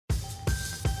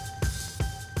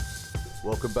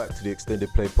Welcome back to the Extended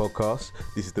Play Podcast.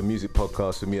 This is the music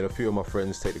podcast where me and a few of my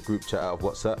friends take the group chat out of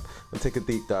WhatsApp and take a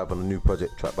deep dive on a new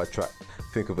project track by track.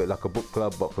 Think of it like a book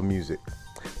club but for music.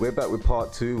 We're back with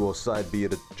part 2 or side B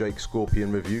of the Drake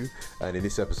Scorpion review, and in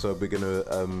this episode we're going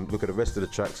to look at the rest of the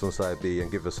tracks on side B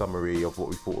and give a summary of what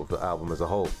we thought of the album as a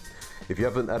whole. If you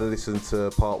haven't had a listen to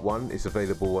part 1, it's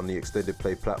available on the Extended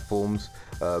Play platforms,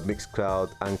 Mixcloud,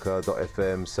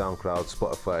 Anchor.fm, Soundcloud,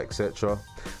 Spotify, etc.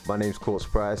 My name's Courts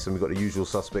Price, and we've got the usual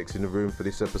suspects in the room for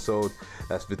this episode.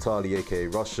 That's Vitali, aka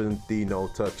Russian, Dino,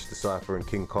 Turkish Decipher, and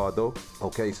King Cardo.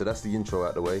 Okay, so that's the intro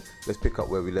out the way. Let's pick up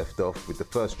where we left off with the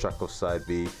first track of side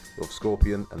B of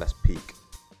Scorpion, and that's Peak.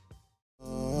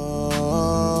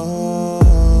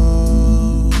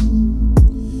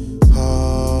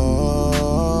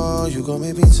 You gon'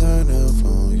 make me turn up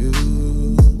on you.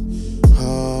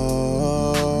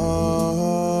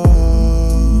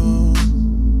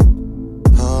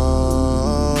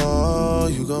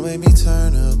 You gon' make me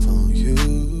turn up on you.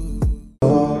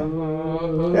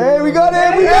 Hey, we got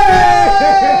it!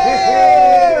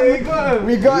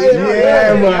 We got it!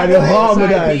 Yeah, man, the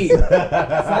harmonized.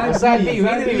 Side B, we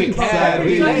didn't even care.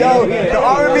 Yo, the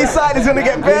R&B side is gonna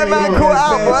get bare man caught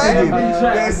out, boy.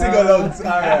 Yeah, sing along.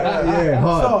 Yeah,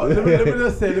 hard. So, let me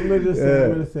just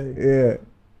say. Yeah.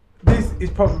 This is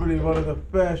probably one of the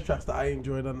first tracks that I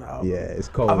enjoyed on the album. Yeah, it's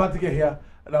cold. I've had to get here.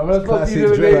 And I was Classic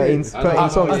not Drake. I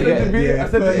songs to said get. the video, Yeah, I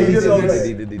said the 13 video, songs. but I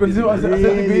said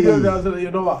the video, I said,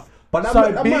 you know what? But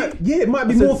Side that B, might, it might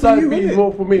be I said more for side you, B is innit?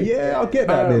 more for me. Yeah, I'll get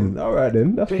that then. All right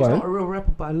then, that's Drake's fine. not a real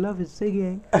rapper, but I love his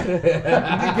singing. Your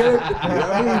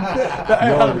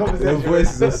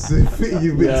voices are fitting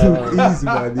you a bit too easy,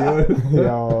 man.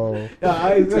 Yo. Yeah,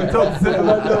 I ain't top set,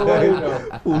 like, no way, you know.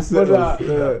 But I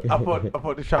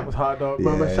thought the track was hard though.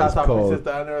 Remember, Yeah, shout it's out cold. Princess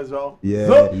Diana as well. Yeah.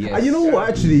 So, Yes. And you know what?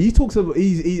 Actually, he talks about.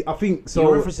 He I think So so.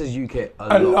 he references UK a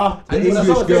a lot. lot. The And English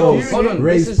that's what girls hold on,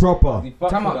 raised this is- proper.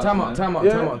 Time out.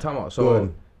 Yeah. Go So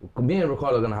on. me and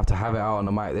Ricardo are gonna have to have it out on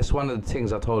the mic. This is one of the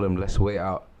things I told him. Let's wait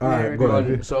out. All right, go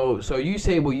on. So you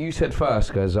say what you said first,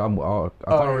 because I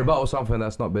can't rebuttal something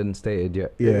that's not been stated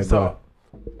yet. Yeah. Go So,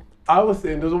 I was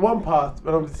saying, there's one part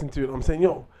when I'm listening to it, I'm saying,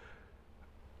 yo,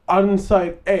 on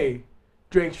side A,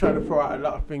 Drake's trying to throw out a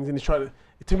lot of things, and he's trying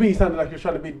to me, it sounded like he was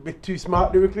trying to be a bit too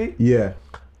smart lyrically. Yeah.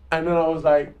 And then I was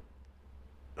like,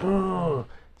 oh,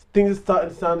 things are starting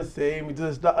to sound the same. He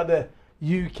does a lot of the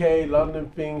UK, London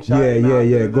thing. shouting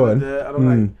out, Go on. And I'm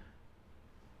like,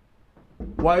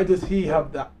 why does he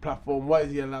have that platform? Why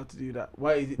is he allowed to do that?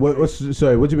 Why is it?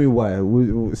 Sorry, what do you mean why?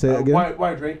 Say it again.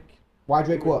 Why Drake? Why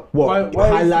Drake what? What?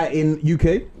 why is highlighting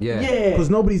UK? Yeah. Because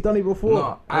nobody's done it before.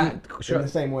 No, In the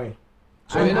same way.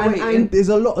 So in a way, and there's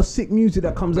a lot of sick music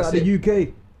that comes out of That's the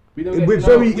UK. We're We're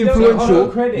very influential.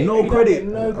 credit. No credit.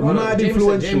 no Mad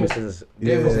influential.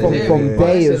 From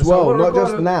day as well, not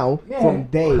just now. Yeah. From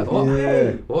day.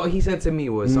 What he said to me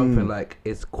was something like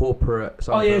it's corporate. Oh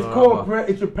Something yeah, it's or other. corporate.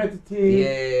 It's repetitive.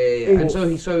 Yeah. And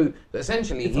so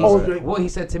essentially, old Drake. what he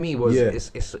said to me was, Yeah.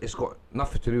 it's got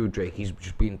nothing to do with Drake. He's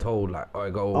just being told like, oh,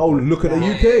 go. Oh, look at the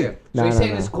Yeah. UK. So he's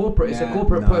saying it's corporate. It's a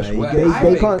corporate push. Nah, Where they I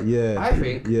think, can't- Yeah. I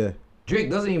think Yeah. Drake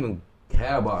doesn't even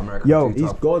care about America. Yo, too He's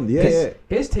tough. gone. Yeah.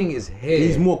 His thing is here.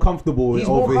 He's more comfortable He's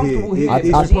more over comfortable here. here.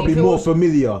 It's He probably more feels-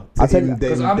 familiar I to tell him you- than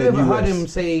Because I've than never heard US. him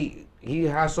say he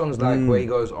has songs like where he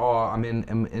goes, "Oh, I'm in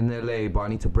LA, but I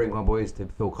need to bring my boys to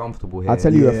feel comfortable here." I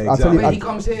tell you, Yeah, I tell you, But he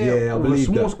comes here Yeah, I with a believe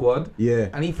small that. squad, Yeah.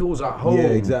 and he feels at home. Yeah,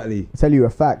 exactly. I tell you a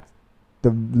fact.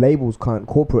 The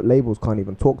corporate labels can't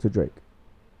even talk to Drake.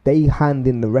 They hand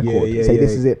in the record, yeah, say yeah.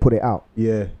 this is it, put it out.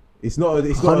 Yeah. It's not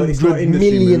industry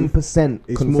 100,000,000% move.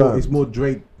 It's confirmed. It's more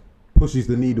Drake pushes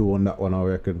the needle on that one, I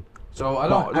reckon. So I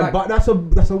don't But, like. but that's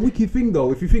a wicked thing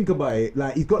though. If you think about it,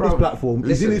 like he's got Bro, this platform,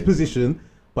 he's in listen. his position,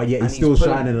 but yet and he's still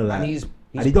putting- shining a light. And he's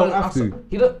he don't putting have us- to.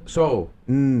 He don't. So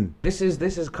Mm. this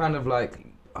is kind of like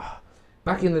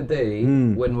back in the day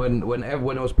Mm.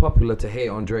 when it was popular to hate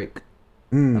on Drake.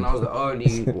 Mm. And I was the only.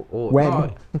 When?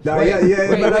 Nah, man,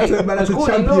 that's a Because Courtney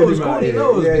champion knows, him out Courtney here.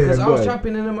 knows, Yeah, because yeah, I go was on.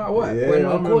 championing him at work Yeah, when I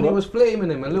Courtney remember. was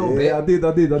flaming him a little bit. Yeah, I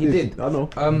did. He did. I know.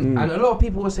 And a lot of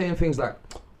people were saying things like,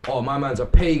 "Oh, my man's a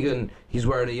pagan. He's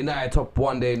wearing a United top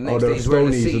one day. Next the day he's wearing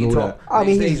a Stonies City and all top. that. I Next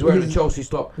mean, day he's wearing a he's- Chelsea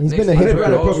top. he's Next been a day hit- wearing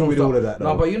I've got a Arsenal problem with top." all of that, No,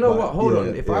 though. but you know But, what? Hold yeah, on.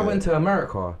 If yeah. I went to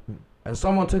America and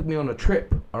someone took me on a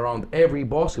trip around every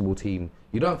basketball team,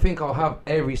 you don't think I'll have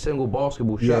every single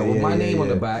basketball shirt with my name on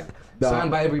the back,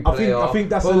 signed by every player, I think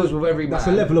that's photos with every that's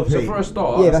man. a level of So hate. for a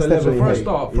start, Yeah, that's so definitely for a hate.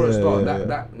 start, Yeah.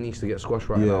 that needs to get squashed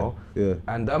right Yeah, now. yeah.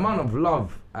 And the amount of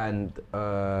love and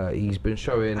he's been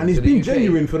showing, And he's to the been UK.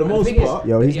 genuine for the And most thing is- part.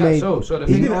 Yo, he's made- so the He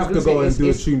thing didn't I was have to gonna go say and do a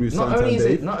is tune with not Santan only is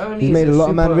Dave. it, not only He's is made it a lot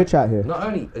of man super- rich out here. Not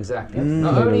only exactly, Mm.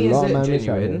 not only Made a is lot of it man rich out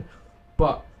genuine, here.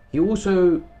 but he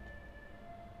also.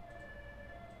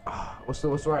 What's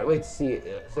the right way to see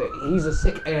it? So he's a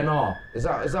sick A&R. Is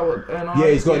that what A&R Yeah,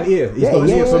 is? he's got an ear. He's Yeah, got an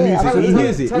ear for yeah, music. So he absolutely.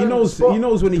 hears it. He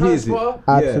knows when he hears it.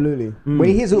 Absolutely. When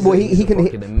he hears it, He's well, a- he he's a can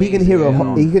fucking he can hear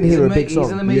amazing he can hear a He's big He's an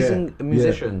song. amazing Yeah.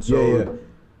 musician. Yeah. So Yeah,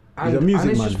 yeah. He's a music and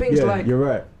it's man. just things Yeah, like you're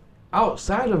right.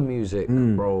 outside of music,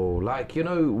 bro. Like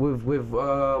with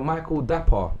Michael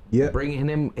Dapper, Yeah.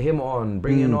 bringing him on,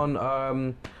 bringing on.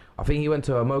 I think he went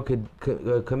to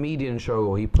a comedian show,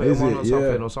 or he put Is him on it? or Yeah.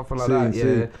 something, or something like Same, that. Yeah,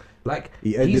 same. like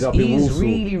He ended up in he's Warsaw.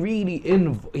 really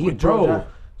in. With Bro. Georgia.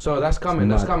 So that's coming.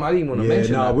 That's mad. coming. I didn't want to Yeah,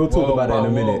 mention nah, that. we'll talk about that in a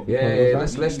Whoa. minute. Yeah,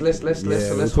 let's we'll let's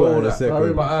talk hold in a that.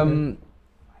 second.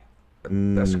 But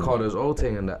that's Connor's old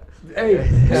thing and that. Hey,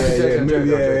 I'm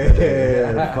joking,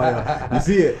 Yeah, fire. You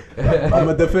see it?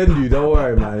 I'ma defend you. Don't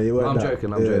worry, man. I'm joking.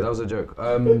 That was a joke.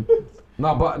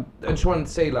 No, but I just wanted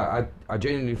to say, like, I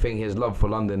genuinely think his love for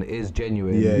London is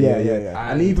genuine.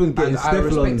 Yeah. And even getting I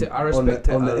respect it. I respect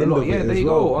it on the a end lot. of Yeah, it there as you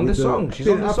well, go. On with the song, she's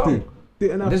didn't on the have to- song.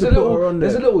 Didn't have There's to a put her little, on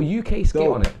there's a there. little UK skit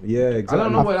Dope. on it. Yeah, exactly. I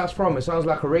don't know where that's from. It sounds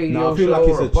like a radio No, I feel show like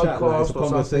it's or a a chat, like podcast it's a or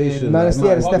conversation. something. No, that's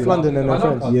Like, Steph might be London and her I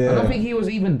friends. don't Yeah. think he was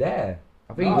even there.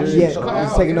 I think Oh, he Yeah, just cut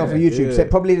it's out. taken off of YouTube. Yeah. So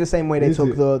probably the same way they Is took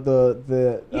it?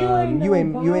 the you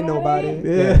ain't nobody.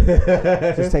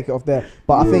 Yeah. Just take it off there.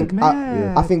 But I think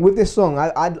I think with this song,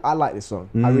 I like this song.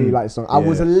 I really like this song. I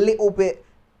was a little bit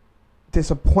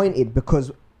disappointed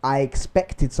because I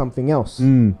expected something else.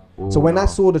 So when I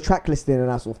saw the track listing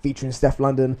and I saw featuring Steph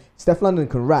London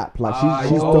can rap. Like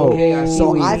she's dope.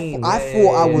 So I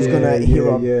thought I was gonna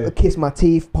hear a Kiss My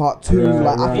Teeth Part 2.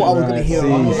 Like I thought I was gonna hear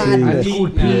a madness.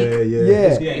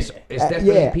 It's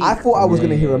definitely peak. I thought I was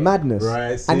gonna hear a madness.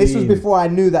 Right, And this was seen. before I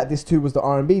knew that this too was the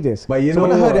R&B disc. But you so know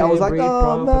when I heard what? it, I was like, Every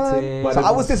oh property. man. So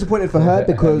I was disappointed for her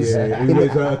because Yeah, it in was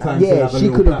the- her time to yeah, have a she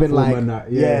little could have been platform like,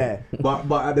 and that, yeah.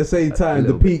 But at the same time,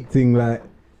 the little peak thing, like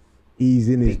he's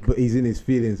in his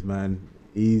feelings, man.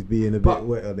 He's being a bit But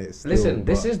wet on it. Still, Listen,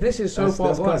 this but is so that's- far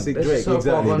that's gone. classic This Drake, is so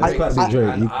exactly. far gone. That's classic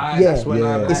Drake. And Yeah. that's when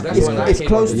I. Yeah. That's It's- when I it's came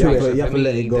close on to the it. track. You have to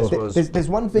let it go. This was- There's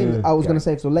one thing I was gonna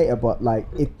save till later, but like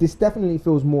this definitely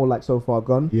feels more like So Far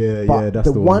Gone. Yeah, But yeah, that's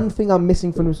the the one thing I'm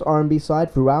missing from this R&B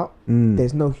side throughout, Mm.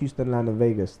 there's no Houston, Land, and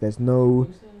Vegas. There's no.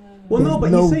 Well, no, there's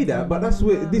but no- you say that, but that's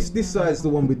where this side's the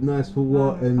one with Nice for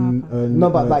What and No,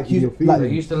 but like In Your Houston, like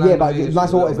Feelings. Houston, yeah, Land, but Vegas Nice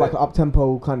was a What little is like bit- an up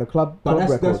tempo kind of club But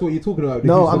that's record. what you're talking about. the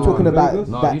No, Houston I'm talking Land about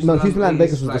Vegas? Houston, Land,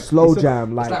 Vegas was the like- slow it's a- jam.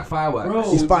 It's like Like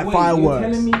fireworks. it's like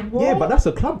fireworks. Yeah, but that's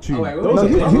a club tune. wait, Those No, are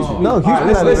Houston, club Houston, tunes. no, Alright,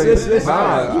 Houston, Land, let's- Vegas. let's-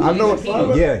 Nah, I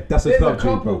know. Yeah, that's a There's club a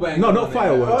tune, couple bro. bangers No, not on it.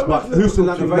 fireworks, but Houston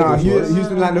Land Nah, Vegas. was-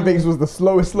 Houston, Land, and Vegas was the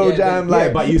slowest slow Yeah, jam. yeah,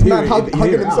 Like, but you this hear man it, you hugging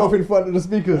hear it. himself in front of the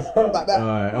speakers like that.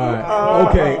 Alright.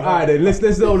 Okay, alright then.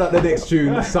 Let's load up the next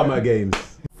tune, Summer Games.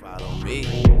 Follow me.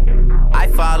 I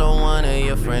follow one of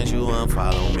your friends, you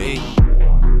unfollow me.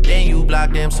 Then you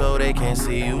block them so they can't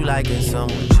see you liking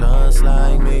someone just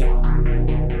like me.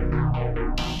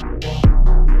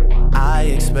 I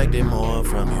expected more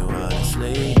from you,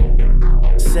 honestly.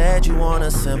 Said you want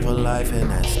a simple life, and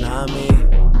that's not me.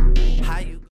 How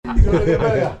you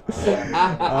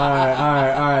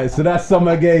Alright. So that's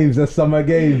Summer Games.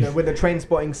 With the train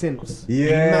spotting synths.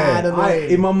 Yeah, Mad annoying.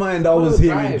 in my mind I was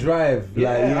hearing Drive. Drive, Yeah,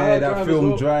 like I like that Drive film as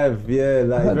well. Drive, yeah,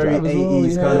 like like very Drive as well,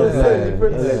 80s yeah. kind of Yeah.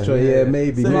 like electro, yeah,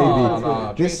 maybe.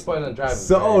 No, This- Spoil and Drive.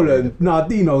 So Olan, nah,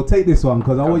 Dino, take this one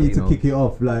because I want you to Dino. kick it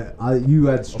off. Like you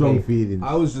had strong Okay. feelings.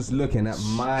 I was just looking at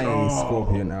my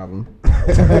Scorpion album.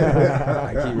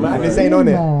 Man, this ain't on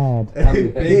it. I'm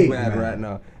Big big mad man. right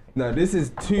now. No, this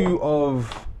is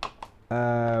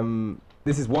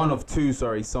this is one of two,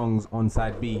 songs on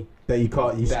side B. That you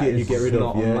can't, you that scared you is get rid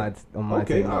not of. Yeah. on my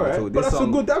Okay, thing. all right, So but this that's a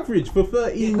song- good average for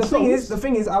 13 The songs.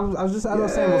 thing is, I was just as I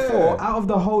was saying Yeah. before, out of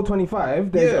the whole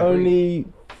 25, there's Yeah. only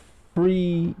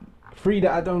three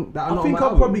that I don't. That are I not think on my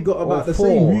I've probably album. got about Or the four.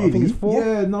 same. Really, I think it's 4.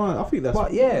 Yeah, no, I think that's.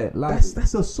 But yeah, like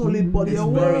that's a solid body it's of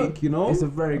work, you know. It's a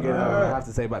very good album, I have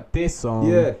to say. But this song,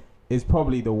 Yeah. is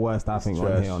probably the worst I think on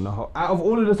trash. here. On the whole, out of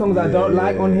all of the songs I Yeah, don't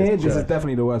like on yeah, here, it's this is trash.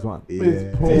 definitely the worst one. Yeah.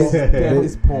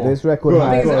 It's poor. This record, Good.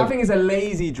 has- I think it's a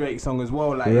lazy Drake song as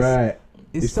well. Like Right.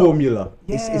 it's It's so- formula.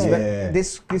 it's Yeah.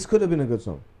 this could have been a good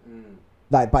song.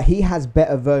 Like, but he has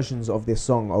better versions of this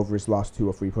song over his last 2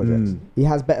 or 3 projects. He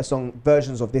has better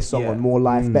versions of this song Yeah. on More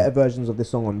Life, Mm. better versions of this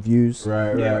song on Views,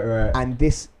 Right. and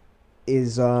this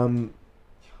is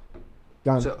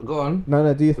Go on. So, go on.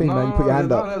 No, do your thing, man. You put your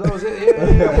hand up. No, that was it.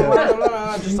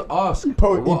 Yeah. Just to ask.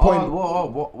 Point.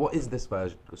 What is this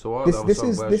version? So what This other this song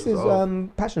is versions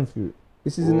of? Passion Fruit.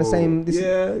 This is in the same. This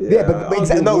Yeah, but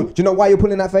exactly. No, do you know why you're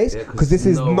pulling that face? Because this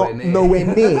is nowhere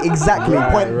near. Exactly.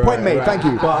 Point made. Thank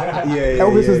you. But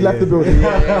Elvis has left the building.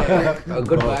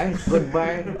 Goodbye.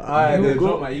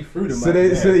 Alright, You threw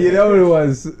them. so you know what it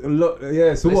was. Look,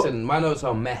 yeah. So Listen, my notes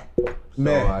are meh.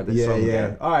 Man,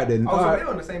 So, Alright then. Oh, so we're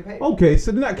on the same page. Okay, so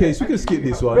in that case, we can skip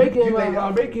this one. Break it.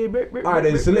 Alright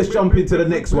then, so let's jump into the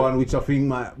next one, which I think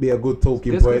might be a good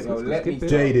talking point.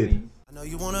 Jaded. I know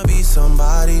you wanna be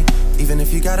somebody, even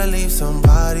if you gotta leave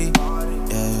somebody.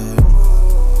 Yeah.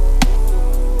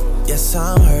 Yes,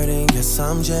 I'm hurting, yes,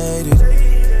 I'm jaded.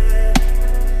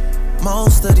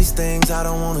 Most of these things I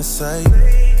don't wanna say.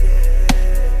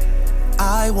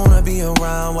 I wanna be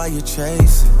around while you're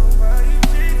chasing.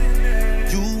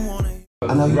 You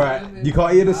wanna. Right, you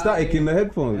can't hear the static in the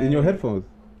headphones, in your headphones.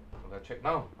 I'm gonna check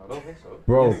now. I don't think so.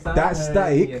 Bro, that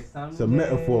static, it's a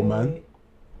metaphor, man.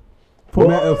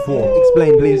 Metaphor.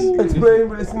 Explain, please. Explain,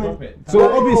 we're listening.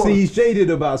 So obviously he's jaded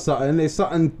about something. There's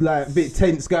something like a bit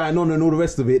tense going on and all the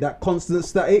rest of it. That constant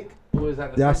static.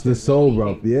 That's the soul,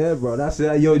 bro. Yeah, bro. That's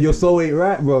it. Your soul ain't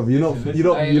right, bro. You're not.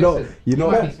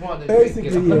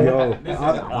 Basically, Yo,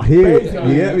 I hear it.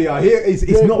 You get me? I hear it's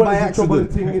not by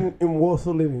accident. Thing in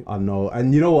Warsaw living. I know.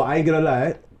 And you know what? I ain't gonna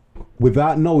lie.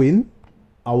 Without knowing,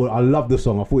 I love the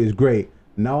song. I thought it was great.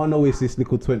 Now I know it's this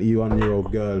little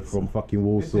 21-year-old girl from fucking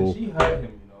Warsaw. Listen, she heard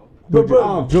him, you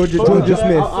know. Georgia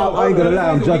Smith. I ain't gonna lie,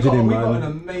 I'm judging him, We got an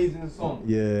man. amazing song.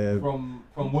 Yeah.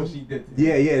 From what she did.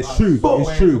 Yeah, it's true.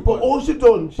 It's true. But all she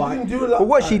done, she didn't do it like. But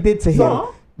what she did to him.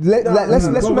 No. Let's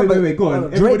remember. Wait, go on.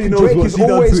 Everybody knows Drake what is she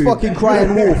done always to him. fucking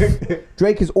crying wolf.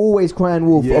 Drake is always crying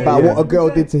wolf Yeah, about yeah. what a girl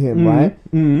did to him, right?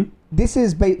 This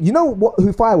is you know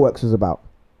who Fireworks was about?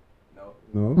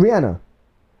 No. Rihanna.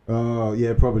 Oh,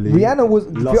 yeah, probably. Rihanna was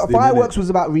Lost him, Fireworks innit? was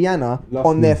about Rihanna Lost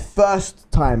on their him. first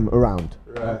time around,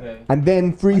 Okay. and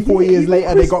then 3-4 years Even later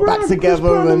they Chris got back Brown, together Chris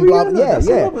Brown and blah. Rihanna, Yeah, that's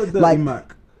yeah. another dirty Like,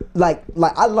 Mac. like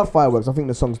I love Fireworks. I think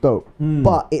the song's dope,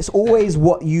 but it's always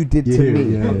what you did You to hear it,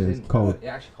 me. yeah, it's cold. It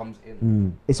actually comes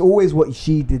in. It's always what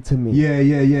she did to me. Yeah.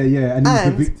 And he's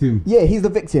the victim. Yeah, he's the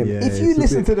victim. Yeah, if you it's a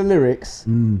listen bit- to the lyrics,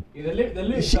 The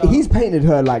lyrics. he's painted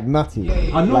her like nutty.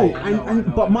 I know,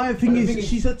 Like, but my thing The is, thing is-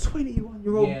 she's a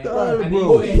 21-year-old Yeah, girl, and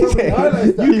bro. he- You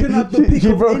can have the pick She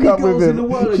of broke any up with girls in him. the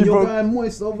world, She and you're broke- going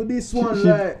moist over this one, she-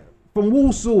 like from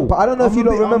Warsaw. But I don't know if you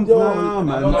don't remember. Nah,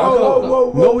 man.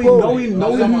 Whoa. Knowing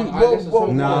Let's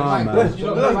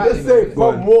man. say Go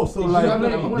on. from Warsaw, like.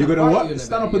 You're gonna what?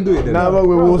 Stand up and do it then. Nah, but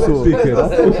we're Warsaw. Dickhead,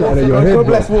 that's bullshit out of your head, God bro.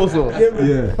 bless Warsaw. Give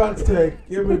me Yeah. fancy take.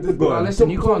 Give me this. Go on. Listen,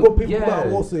 you can't. Got people Yeah. about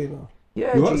Warsaw, you know.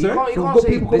 Yeah, You what, G, sorry? you Some can't good say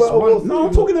people this come out of one. No,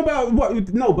 I'm talking about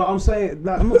what. No, but I'm saying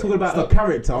like, I'm not talking about a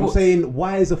character. I'm saying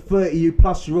why is a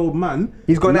 30-plus-year-old man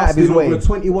He's gone out of his lusting way. over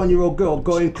a 21-year-old girl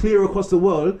going clear across the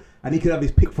world, and he could have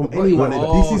his pick from anyone. And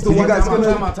Oh, this is the did you one guys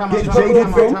that's gonna get jaded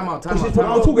from.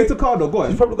 I'm talking to Cardo. Go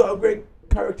She's on. probably got a great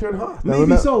character in her.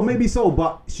 Maybe so,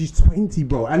 but she's 20,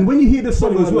 bro. And when you hear the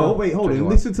song as well, wait, hold on,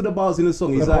 listen to the bars in the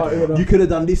song. He's like, you could have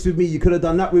done this with me, you could have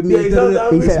done that with me. Yeah, he's done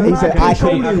that He with said, me. I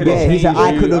could. Yeah, he said,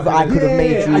 I could have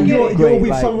made you. And you're great,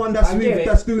 with like- someone that's doing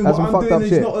That's what some I'm fucked doing. up It's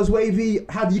shit. not as wavy.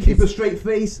 How do you keep a straight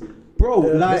face? Bro,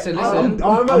 like, Listen.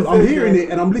 I'm hearing it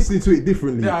and I'm listening to it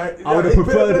differently. I would have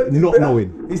preferred not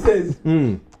knowing. He says,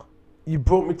 you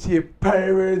brought me to your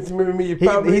parents, remember me, your He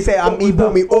family. said, he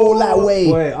brought me all that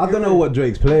way. Wait, I don't know what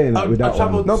Drake's playing with that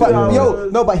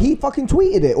one. No, but he fucking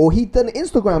tweeted it, or he done an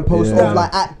Instagram post Yeah. of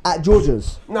like at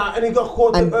Georgia's. Nah, and he got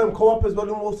caught And- co-op as well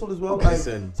in Warsaw as well. Like,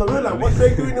 Listen. so we're like, what's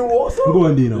they doing in Warsaw? Go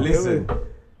on, Dino. Listen,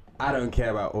 I don't care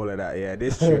about all of that. Yeah,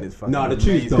 this tune is fucking. Nah, the tune's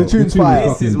amazing. dope. The tune's fire.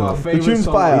 This is my dope. favorite tune's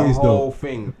song fire. of It the is whole dope.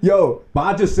 thing. Yo, But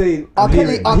I just say, R.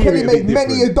 Kelly made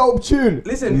many a different. dope tune.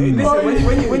 Listen,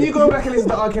 when you go back and listen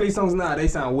to R. Kelly songs now, they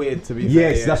sound weird to be fair.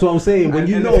 Yes, yeah. that's what I'm saying. When And-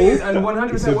 you and know, the thing is, and it's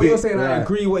 100% a what you're bit- saying, I right.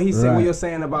 agree what he's saying. What Right. you're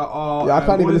saying about Yeah, I can't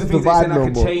all even of the listen to things that he's saying, Vibe I no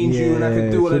could more. change you and I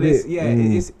could do all it's a of this. bit-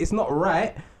 Yeah, it's not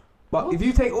right. But if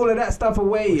you take all of that stuff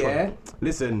away, yeah,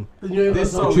 listen,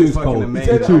 this song tune's is fucking cold.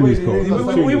 amazing. The tune is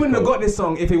cold. We wouldn't have got this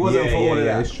song if it wasn't for all of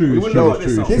that. It's true. We It's wouldn't have got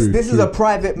true. this song. This is a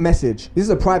private message. This is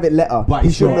a private letter. But He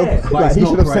it's shouldn't not- have. but Like, it's he not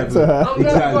should have sent to her. I'm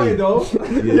glad I got it though.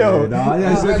 Yo. Nah,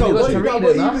 yeah, it's Yeah, dope. you got to But read even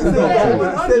it,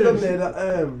 nah. said on there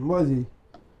that what is he?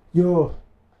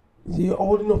 You're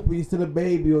old enough, but you're still a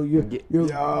baby, or you're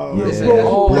Listen,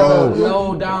 bro.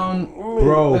 low down.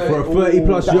 Bro, for a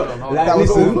 30-plus year, like, That was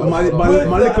listen, over.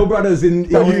 my little brothers in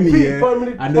That was uni, big yeah,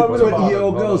 family- and the family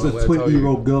 20-year-old bar. girls Hold are on, wait,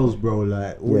 20-year-old girls, bro.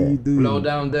 Like, what Yeah. are you doing? Low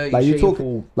down, dirty, Like you talk,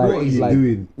 shameful. like What are you like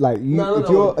doing? like you. No,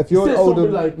 if you're He an said older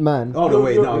something like- man, Oh no,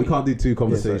 wait, You're- no, we can't do two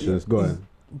conversations. Go on.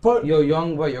 But You're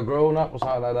young, but you're grown up or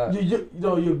something like that.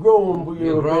 you're grown, but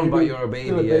You're grown, but you're a Still baby.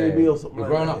 a baby Yeah. or something You're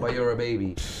like grown that. up, but you're a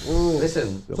baby. Mm.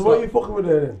 Listen. So what are you fucking with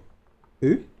there then?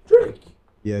 Who? Drake.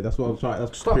 Yeah, that's what I'm trying.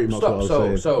 That's Stop. pretty much what I was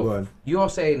saying. Go So on. you're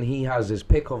saying he has his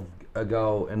pick of a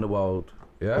girl in the world.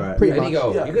 Yeah. Right. Pretty Any much,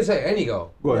 girl. yeah. You can say any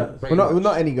girl. Go on. Yeah. Pretty Well, much.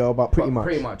 not any girl, but pretty much.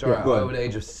 Pretty much. Yeah, Alright. go on. Over the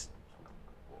age of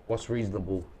what's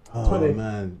reasonable. Oh 20.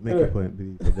 man, make Yeah. a point,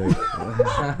 please.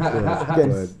 Yeah, Again,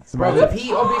 go ahead. Bro, if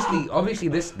he obviously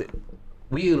this.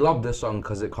 We love this song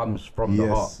because it comes from the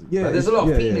heart. Yes. Yeah, Like, there's a lot of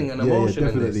yeah, feeling yeah, and yeah, yeah, emotion in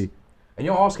this. definitely. And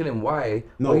you're asking him why.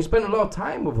 No. Well, he spent a lot of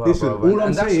time with her, Listen, bro. all I'm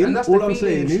and that's, saying- and that's all the I'm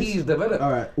feeling saying is- he's developed.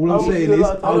 All right. All I I'm would saying feel is,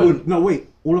 like I talent. would no wait.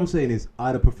 All I'm saying is,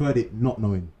 I'd have preferred it not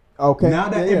knowing. Okay. Now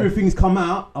that yeah, yeah. everything's come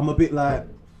out, I'm a bit like,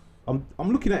 I'm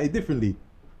looking at it differently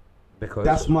Because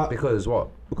That's my- because what?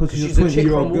 because She's she's a a chick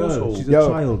 20-year-old from girl. Walsall. She's a Yo,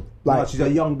 child. like- Like, she's a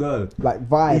young girl. Like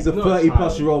vibe. He's a Not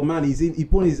 30-plus-year-old man. He's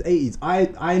born in his 80s.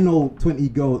 I know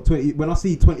 20. When I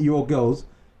see 20-year-old girls,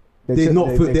 they're not.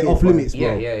 They're off limits,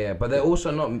 bro. Yeah. But they're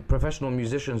also not professional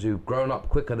musicians who've grown up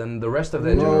quicker than the rest of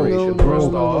their No, generation. no, For a no,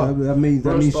 start. That means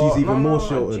she's For a start- even no, more no,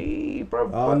 sheltered. Gee, bro. I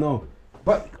but, know.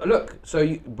 but look, so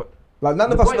you. But, Like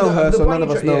none of The us point- know her, the so point none of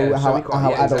you us tr- know yeah, so how we can't- how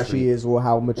yeah, adult exactly. she is or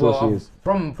how mature she is.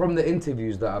 from the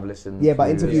interviews that I've listened. Yeah, but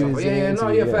to, interviews Yeah, in yeah, an no,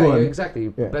 interview, yeah, yeah. fair, Go yeah, on.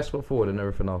 exactly. Yeah. Best foot forward and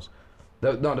everything else.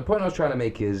 The point I was trying to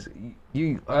make is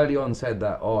you early on said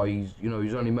that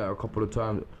he's only met her a couple of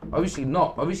times. Obviously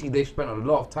not. Obviously they've spent a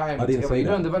lot of time I didn't together. say You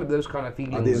that. don't develop those kind of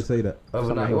feelings. I didn't say that.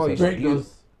 overnight. Someone Oh, else you, Drake you,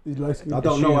 does. He's light-skinned. I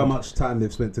don't know Assume. how much time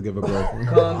they've spent together, bro. Calm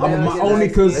My down, only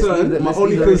let's concern, leave my the-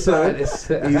 only let's leave the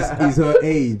concern rest is her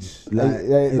age.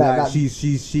 Like, like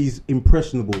she's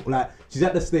impressionable. Like, she's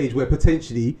at the stage where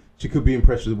potentially she could be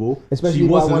impressionable. Especially she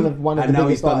by wasn't, one of and the now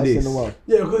he's biggest done artists this. in the world.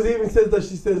 Yeah, because he even says that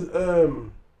she says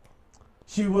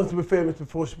she wants to be famous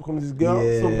before she becomes this girl,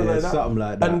 Yeah, something like that. something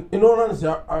like that. And in all honesty,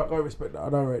 I gotta respect that. I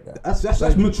don't rate that.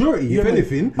 That's maturity, Yeah, if but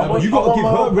anything. I'm on- You got I'm to give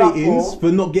on my her own ratings platform.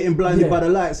 for not getting blinded Yeah. by the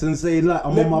lights and saying like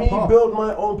I'm Let on my me path. build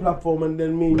my own platform, and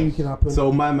then me and you can happen.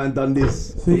 So my man done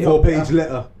this. See, 4-page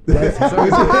letter.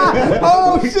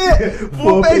 Oh shit!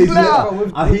 4-page letter.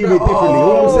 letter. I hear it differently.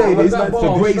 All I'm saying is it's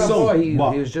a great song, He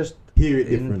but was just hear it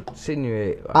different.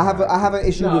 insinuate. I have an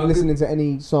issue No, with good. listening to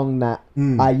any song that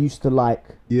Mm. I used to like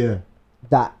Yeah.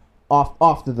 that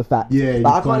after the fact. Yeah, you like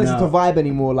I can't find listen to out. Vibe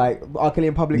anymore. Like R. Kelly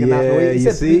in Public Yeah, Announcement. He you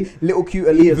said see? little cute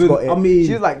Aaliyah's Even- got it. I mean,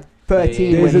 she was like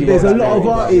 13 Yeah, when he There's wrote a that lot of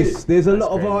song. artists. There's a lot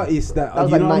of That's crazy. artists that That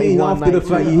was you know like what I mean. 91, After the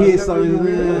fact, you 92. hear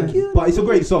something, but it's a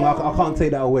great song. I can't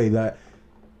take that away. Like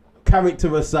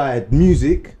character aside,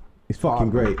 music is fucking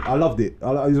great. I loved it.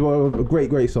 It's a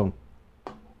great song.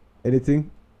 Anything?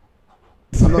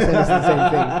 I'm not saying it's the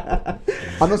same thing.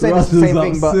 I'm not saying it's the same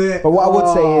thing, upset. but what I would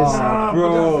say is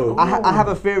bro. I have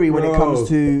a theory when it comes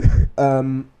to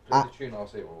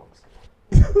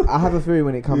I have a theory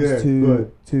when it comes Yeah,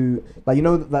 go to ahead. like you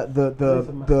know that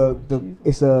the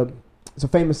it's a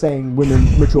famous saying,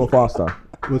 women mature faster.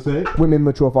 What's that? Women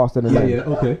mature faster than Yeah, men. yeah,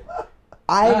 okay.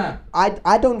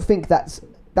 I don't think that's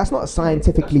not a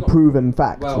scientifically proven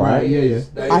fact, right? yeah.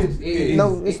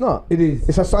 No, it's not. It is.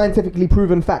 It's a scientifically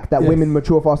proven fact that Yes. women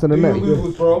mature faster than men.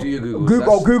 Do you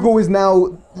Google? Google is now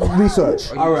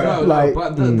research. Alright. No, Like-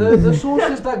 but the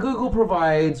sources that Google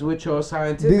provides, which are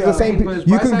scientific, These are the same. papers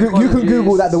You by can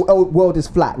Google that the psychologists. world is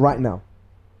flat right now.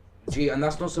 Gee, and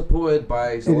that's not supported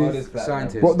by is flat,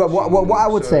 scientists. What I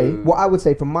would say, So- what I would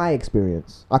say from my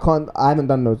experience, I haven't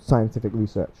done no scientific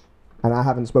research, and I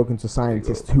haven't spoken to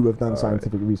scientists who have done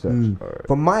scientific research.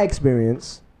 From my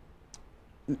experience,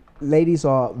 ladies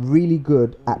are really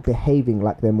good at behaving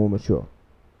like they're more mature,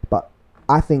 but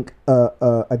I think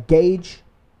a gauge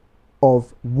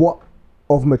of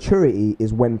maturity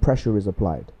is when pressure is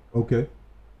applied. Okay.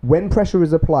 When pressure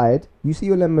is applied, you see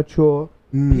all them mature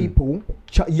people,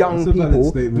 young That's a valid people,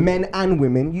 statement. men and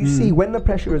women. You see when the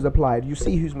pressure is applied, you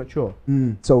see who's mature.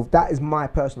 So that is my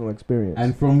personal experience.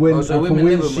 And from when, so and from women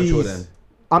when never mature she's then?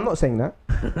 I'm not saying that.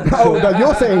 Oh, no,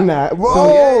 you're saying that.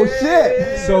 Whoa,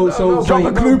 shit. Drop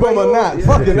a clue bomb on that.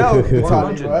 Fucking hell.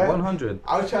 100, Right? 100.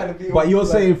 I was trying to be. But you're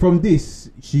saying from this,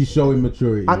 she's showing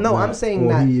maturity. No, right? I'm saying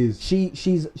Or that he is.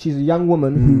 she's a young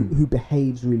woman who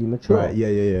behaves really mature. Right.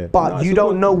 Yeah. But No, you it's a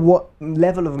don't good- know what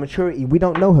level of maturity. We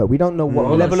don't know her. We don't know what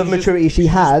Well, level she's of just- maturity she she's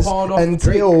just has part of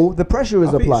until the pressure is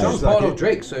I think applied. sounds She's part like of it.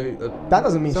 Drake, so That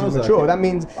doesn't mean she's Sounds like mature. it. That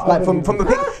means like from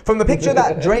the picture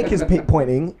that Drake is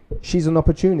pinpointing, she's an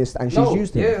opportunist and she's No,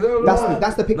 used him. yeah, no,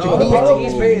 That's the picture No, the he's picture painting.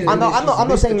 he's painting I'm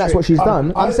not is saying that's what she's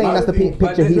done. I'm saying that's the picture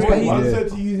but he's what painting. he- said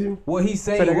to use him. What he's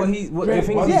Say saying, that what again? he, what Drake the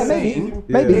things was he's Yeah, saying, maybe. Yeah.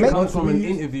 Maybe. it maybe. comes from an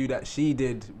interview that she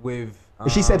did with.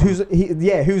 She said, "Who's your favorite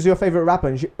rapper?" And who's your favorite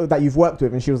rapper that you've worked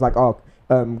with? And she was like, "Oh,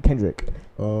 Kendrick.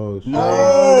 Oh, shit.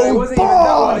 No, it wasn't even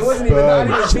that one. It wasn't even that.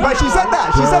 But she said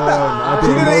that. She said that. She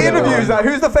did the interviews. Like,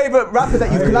 who's the favorite rapper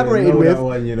that you've collaborated with?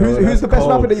 Who's the best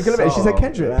rapper that you collaborated? She said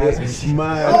Kendrick. That's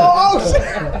mad. Oh shit!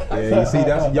 Yeah, you see,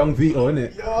 that's Young Vito, isn't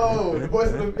it? Yo, the voice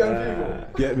of the young people.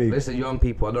 Get me? Listen, young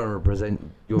people, I don't represent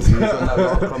your views on that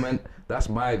last comment. That's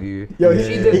my view. Yo, If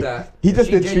she did that. He if just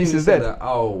she did Streets genuinely is said Dead. that,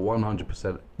 oh,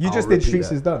 100%. You I'll just did repeat Streets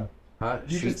that. is Done. Huh?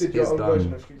 You Streets just did your is own version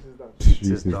done. of Streets is Done. Streets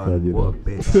is done. What a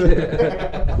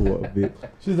bitch. What a bit.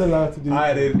 She's allowed to do.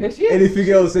 Alright then. Yes, she is. Anything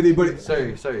else? Anybody?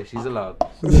 Sorry, she's allowed.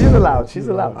 She's allowed. She's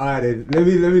allowed. Alright then. Let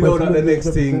me know that the next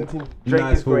thing. Drake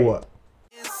Nice is for great. what?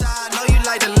 Inside, know you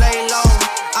like to lay low.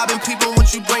 I've been peeping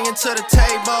what you bringing to the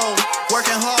table.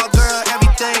 Working hard, girl,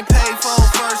 everything paid for.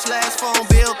 First, last phone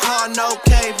bill, car, no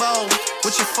cable.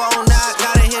 With your phone out,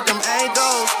 gotta hit them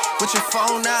angles. With your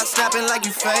phone out, snapping like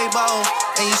you Fable.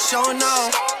 And you showing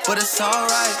off, but it's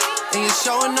alright. And you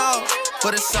showing off,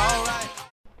 but it's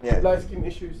alright. Light skin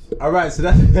issues. Alright, so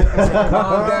that's.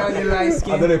 Calm down, you light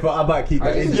skin. I don't know if I might keep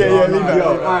that in. leave that.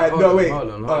 Yo, alright, no, wait.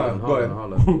 Hold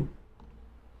on.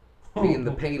 Being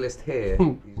the palest here,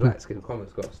 these light skin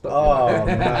comments got to stop. Oh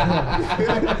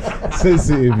man,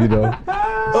 sensitive, you know.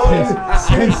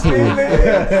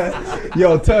 Sensitive.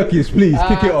 Yo, Turkish, please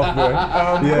kick it off, bro.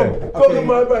 Yeah, Talk to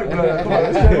my back, man. Come on,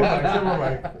 let's share my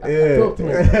mic. yeah. Talk to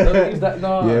me. Don't use that,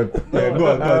 no. Yeah,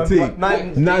 go on, T.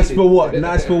 Nice. Nice for what?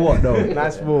 Nice for what, though?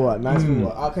 Nice for what? Nice for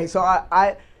what? Okay, so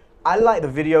I like the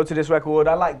video to this record.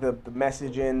 I like the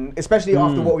messaging, especially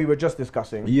after what we were just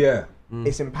discussing. Yeah.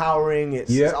 It's empowering.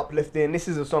 It's uplifting. This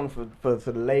is a song for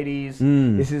the ladies.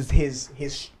 This is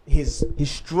his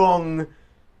strong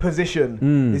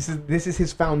position. This is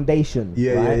his foundation.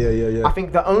 Yeah. I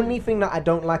think the only thing that I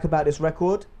don't like about this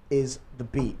record is the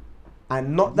beat,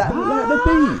 and not that.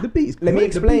 The beat's Let me great,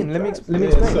 explain. the Let me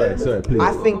beat. explain. Sorry, please.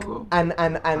 I think and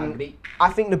I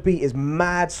think the beat is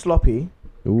mad sloppy.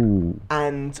 Ooh.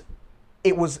 And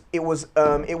it was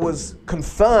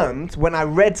confirmed when I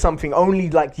read something only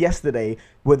like yesterday,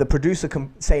 where the producer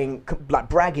like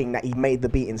bragging that he made the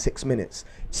beat in 6 minutes.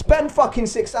 Spend fucking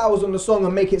 6 hours on the song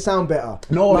and make it sound better.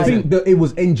 No, like, I think that it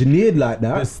was engineered like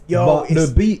that. But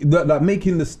the beat, like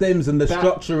making the stems and the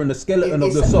structure and the skeleton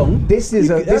of the song. This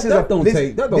is a long.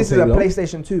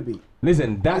 PlayStation 2 beat.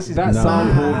 Listen, that Nah.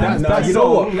 sample,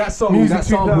 that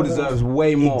sample deserves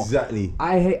way more. Exactly.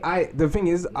 The thing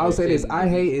is, I'll say this: I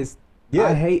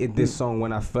hated this song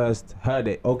when I first heard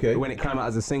it. Okay. When it came out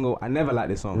as a single, I never liked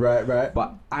this song. Right.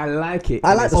 But I like it.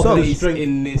 I like the song.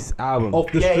 In this album.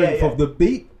 Off the strength of the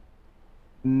beat.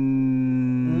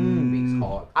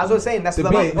 As I was saying, that's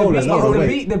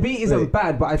The beat isn't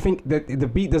bad, but I think that the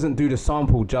beat doesn't do the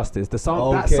sample justice. The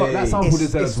sample that sample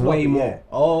deserves way more.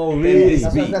 Oh, than really?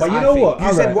 this beat. But you know what?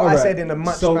 You said what I said in a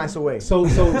much nicer way. So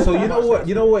you know what?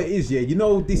 You know what it is, yeah. You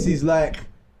know this is like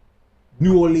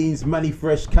New Orleans, Manny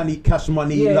Fresh, Cash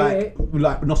Money,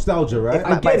 like nostalgia, right?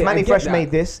 If Manny Fresh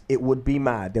made this, it would be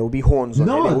mad. There would be horns on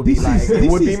it. No, It would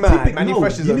be mad. Manny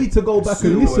Fresh is you need to go back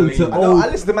and listen to I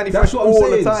listen to Manny Fresh all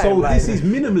the time. So this is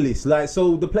minimalist, like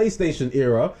so the PlayStation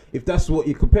era. If that's what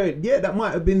you compare it, yeah, that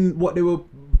might have been what they were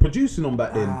producing on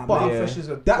back then. But Manny Fresh is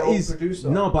a that dope is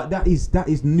producer. no, but that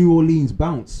is New Orleans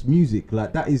bounce music.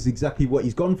 Like that is exactly what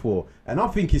he's gone for, and I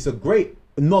think it's a great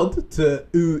nod to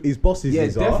who his bosses Yeah,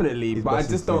 is. definitely. His But I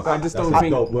bosses just don't. is. I just That's don't a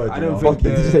think. dope word, I you don't know. think.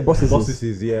 Did you say bosses? Bosses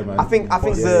is, yeah, man. I think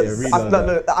really like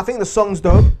that. I think the song's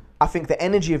dope. I think the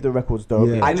energy of the record's dope.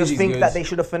 Yeah. I just Energy's think good. that they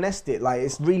should have finessed it. Like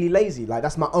it's really lazy. Like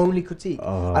that's my only critique.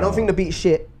 I don't think the beat's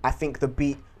shit. I think the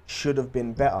beat should have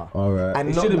been better. All right. And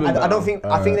It not, should have been I don't better. think.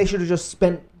 I think they should have just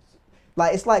spent.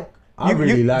 Like it's like. I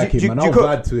really like it, man. I'll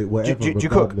vibe to it, whatever. Do you cook?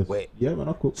 regardless. Wait. Yeah, man,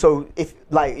 I'll cook. So if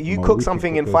like you I'm a cook wicked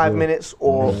something in cook as 5 well. minutes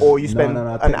or you spend No,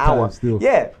 an take hour, time still.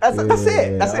 yeah, that's it.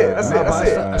 That's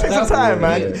it. Take some time,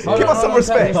 man. Give us some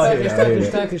respect. It's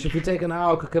Turkish. If you take an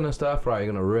hour cooking a stir fry,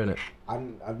 you're gonna ruin it. I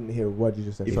didn't hear what you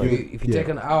just said. If Sorry. you take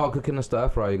an hour cooking a stir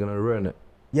fry, you're gonna ruin it.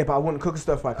 Yeah, but I wouldn't cook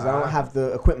stuff right because I don't have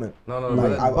the equipment. No,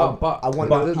 Like, I want. but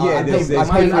yeah, I there's- pay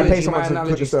my someone to cook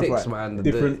analogy the stuff sticks, right. man.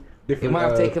 Different. It might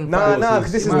have taken No,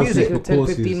 because this is music. 10,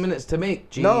 15 minutes to make.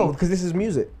 G. No, because this is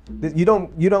music. You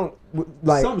don't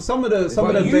like. Some of the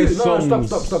But best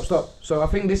songs. Stop. So I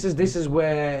think this is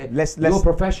where Let's- your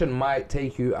profession might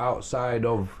take you outside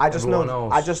of I just everyone know.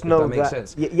 else. I just if know that makes that.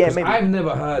 sense. Yeah, 'Cause maybe. I've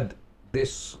never heard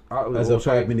this as a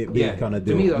 5-minute beat kind of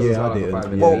deal. To me, that's Yeah, like I a did. 5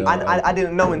 minute Well, beat. I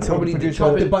didn't know until Probably the did producer.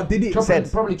 chop it, But did it chopping,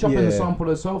 probably chopping the Yeah. sample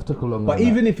itself took a long. But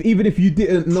even if you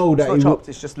didn't know It's that not it chopped,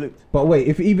 it's just looped. but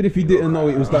wait, even if you didn't know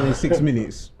it was done in 6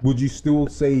 minutes, would you still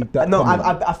say that? No,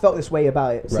 comment? I felt this way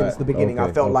about it since Right, the beginning. I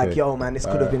okay, felt like, okay. yo, man, this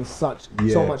could have been so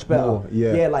Yeah, much better. more,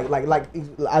 yeah. Like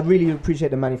I really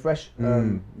appreciate the Manny Fresh.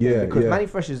 yeah, because yeah. Manny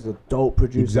Fresh is a dope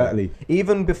producer. Exactly.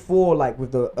 Even before, like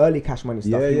with the early Cash Money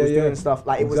stuff, Yeah, he yeah, was yeah. doing stuff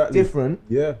like it was Exactly. different,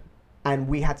 Yeah. and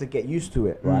we had to get used to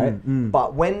it, right?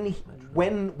 But when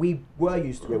we were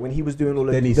used to it, when he was doing all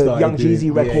of Then he the started Young doing-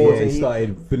 Jeezy records, he and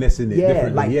started finessing it Yeah,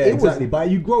 differently. like, Yeah, it was- exactly. But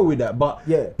you grow with that. But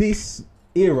Yeah. this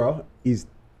era is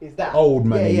is that old,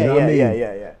 man. Yeah, you yeah, know yeah, what I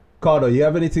mean? yeah. Cardo, you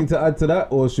have anything to add to that,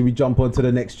 or should we jump on to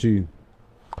the next tune?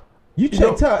 You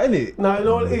checked out, innit? No, you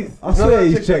know what it is? I swear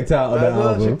he's checked out on that No,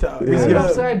 album. checked out. Yeah. It's An gonna-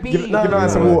 offside beat. Give me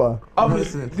some water.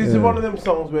 Obviously, this is Yeah. one of them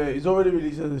songs where it's already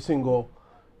released as a single.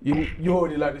 You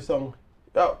already like the song,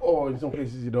 or in some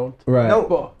cases you don't. Right. No.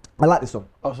 But I like this song.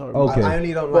 oh, sorry. Okay. I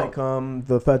only don't But- like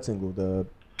the third single.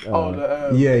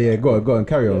 Yeah, go on,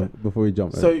 carry on before we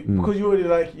jump. So because you already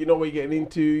like, you know what you're getting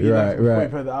into. You Right, like it before right.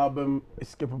 you've heard the album.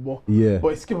 It's skippable. Yeah. But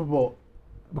it's skippable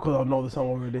because I know the song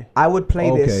already. I would play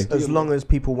this Okay. as long as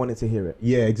people wanted to hear it.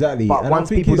 Yeah, exactly. But And I once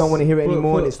think people it's- don't want to hear it for-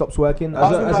 anymore for- and it stops working,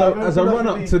 As I run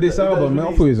up to this album, man,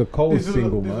 I thought it was a cold This was-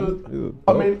 single, this man.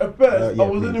 I mean, at first, yeah, I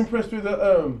wasn't please. impressed with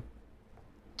the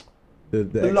The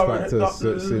X Factor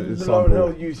the Lauren Hill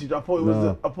sample. usage. I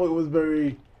thought it was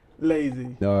very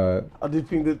lazy. Alright. I did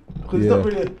think that because Yeah.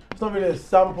 it's not really a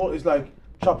sample. It's like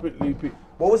chop it, loop it.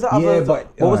 what was the Yeah, other? but-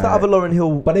 what was the alright. other Lauryn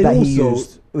Hill But then that he also-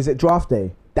 used? Was it Draft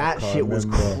Day? That Can't shit was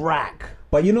remember. crack.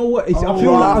 But you know what? It's, I Oh,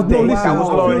 feel like Love no, Day. listen, That was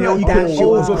I feel Lauryn like Hill. you That can shit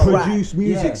was overproduce crack.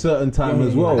 music Yeah. certain time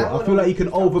as well. Yeah. I feel like you can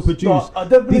overproduce. No, I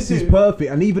definitely This is do.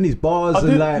 perfect, and even his bars I and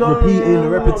do- like no, no, repeating no, the no, no,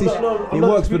 repetition, no, no, I'm it not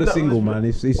works for the disputing single, that, man.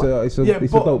 It's a Yeah, it's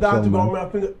a but dope that had to song, go. I man.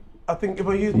 mean, I think if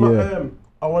I use my Yeah.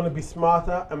 I want to be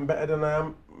smarter and better than I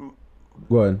am.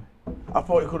 Go on, I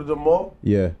thought it could have done more,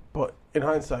 yeah. but in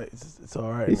hindsight, it's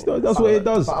alright. That's what it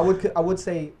does. But I would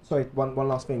say, sorry, one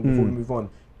last thing before we move on.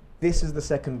 This is the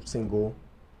second single.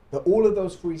 All of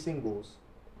those 3 singles,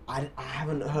 I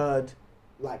haven't heard.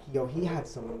 Like, yo, he had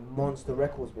some monster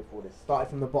records before this. Started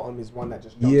from the bottom is one that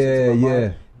just jumps into my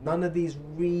mind. None of these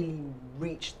really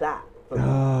reached that. for me.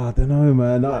 I don't know,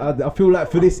 man. I feel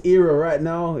like for this era right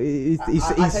now, it's I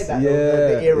take that, yeah,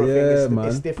 the era thing man.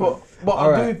 is different. But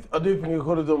Alright. I do think it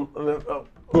could have done.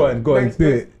 Go on, do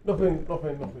it. Nothing.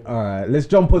 All right, let's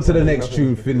jump on to the next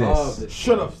tune, Finesse.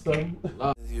 Shut up, son.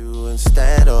 You and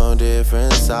stand on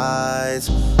different sides,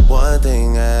 one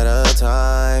thing at a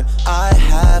time. I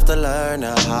have to learn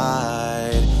to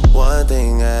hide, one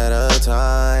thing at a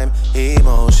time.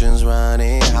 Emotions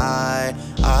running high.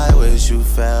 I wish you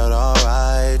felt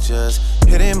alright, just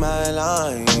hitting my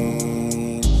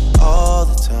line all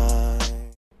the time.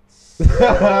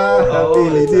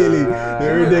 Nearly.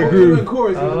 They're in their groove. You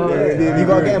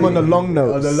gotta get him on the long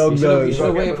notes. On the long notes. You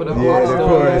should wait for the Yeah,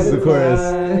 the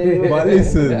chorus. But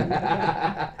listen,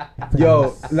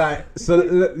 yo,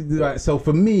 so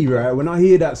for me, right, when I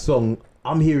hear that song,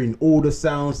 I'm hearing all the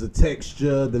sounds, the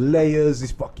texture, the layers.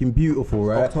 It's fucking beautiful,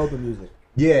 right? October music.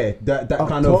 Yeah, that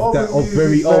kind of that of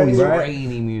very own, right?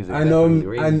 Rainy music. And definitely,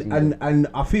 rainy music. and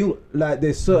I feel like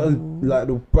there's certain like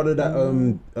the brother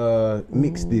that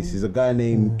mixed this is a guy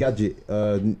named Gadget,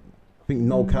 I think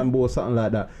Noel Campbell or something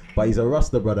like that. But he's a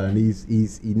Rasta brother and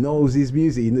he knows his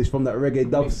music. He's from that reggae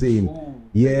dub scene.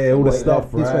 Yeah, all the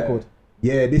stuff, This right? record.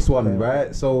 Yeah, this one,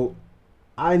 right? So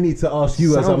I need to ask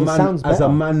you as Sounds a better.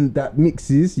 man that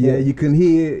mixes. Yeah, Yeah. you can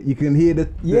hear the.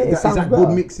 Yeah, it is sounds that better.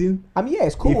 good mixing? I mean, yeah,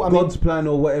 it's cool. If I mean, God's plan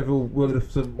or whatever,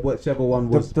 whichever one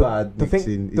was bad the thing-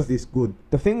 mixing, the- is this good?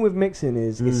 the thing with mixing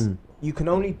is you can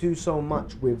only do so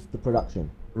much with the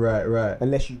production Right.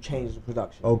 unless you change the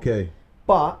production. Okay.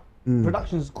 But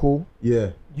production's cool. Yeah.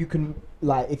 You can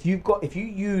if you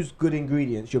use good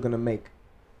ingredients, you're gonna make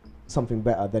something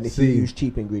better than if you See. use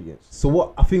cheap ingredients. So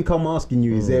what I think I'm asking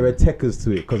you is there a techers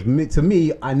to it? Because to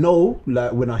me, I know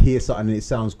like when I hear something and it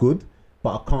sounds good,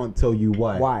 but I can't tell you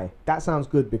why. Why? That sounds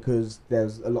good because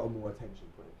there's a lot more attention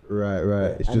put into it.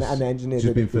 Right. It's And just the engineers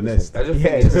just are been doing the finessed. I just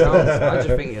Yeah,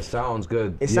 think it sounds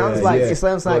good. It sounds Yeah, like yeah. it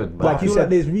sounds like Good, but like I you feel said. like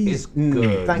there's It's reason.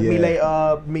 good. Thank Me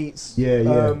Later meets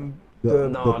Yeah.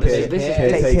 No, this is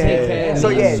Take Care. So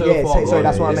yeah, sorry,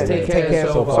 that's what I meant. Take Take Care,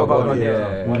 so so far far gone. gone.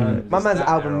 Yeah. My man's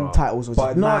album titles was But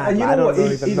just no, mad. and you like, know I what?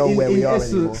 don't even know where we are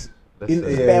anymore.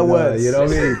 Bare words. You know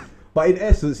what I mean? But in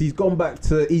essence, he's gone back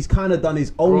to. He's kind of done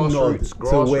his own nod Grassroots,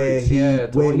 to where grassroots, yeah,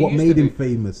 to where what he what used made to him do.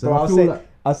 famous. And Bro, I I'll feel say like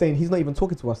I was saying he's not even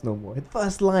talking to us no more. The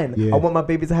first line, Yeah. I want my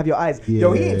baby to have your eyes.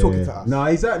 Yo, he ain't talking to us. No,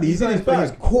 exactly. He's in his bag.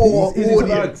 His core He's in his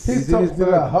bag. audience. He's He's in his talking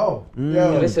to bag. that hoe. Yeah,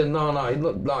 listen, no, he's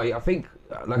not. Like, I think,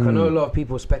 like, I know a lot of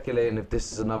people speculating if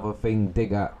this is another thing,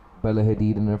 dig at Bella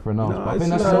Hadid and everything else. No, But I it's think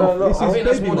that's not. more. No, I think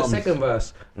that's baby more the mums. second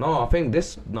verse. No, I think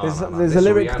this. No, There's this a is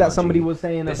lyric that Rihanna somebody G. was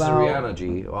saying This about. is Rihanna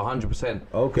G, 100%.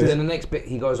 Okay. Then the next bit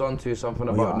he goes on to something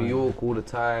about yeah. New York all the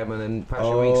time, and then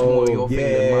Fashion Week's more your thing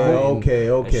than mine. Okay,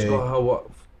 And she's okay. got her what?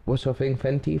 What's her thing?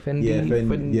 Fendi?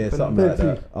 Yeah, something like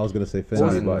that. I was gonna say Fendi,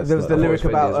 Something. but it's There was not. the lyric Fendi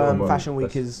as well, about bro. Fashion Week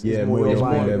That's- is Yeah, more more your your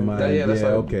vibe. than mine. Yeah, that's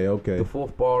like Okay. The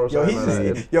fourth bar or Yo, something.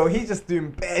 like that. he's just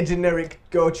doing bare generic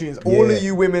girl tunes. All Yeah. of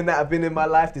you women that have been in my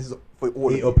life, this is for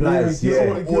all It of applies, Yeah, yeah.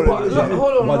 yeah. All But of look, you.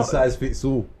 hold on. One size fits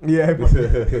all. Yeah,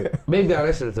 Maybe I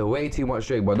listen to way too much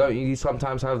Drake, but don't you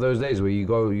sometimes have those days where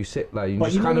you sit like you But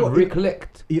just you know kind of what?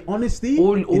 recollect In honesty,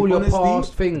 all in your honesty,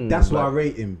 past things. That's why I like,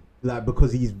 rate him. Like,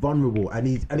 because he's vulnerable and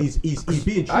he's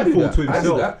being I do truthful that, to I do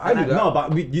himself. that, I do that. No,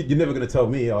 but you're never gonna tell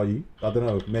me, are you? I don't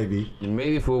know. Maybe.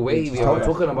 maybe if we're wavy, So- I'm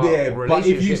talking about yeah, but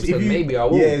relationships, then maybe I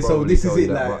will. Yeah, so probably this is tell you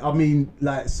it. that, Like, but- I mean,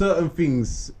 like certain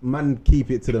things, man, keep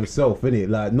it to themselves, innit?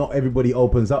 Like, not everybody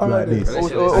opens up like this.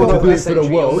 Listen, Oh, And to do it that's to the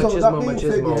century, world. So that being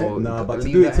said, Nah, but to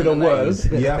leave do it that to the in world,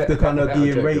 90s. you have to kind of I'm give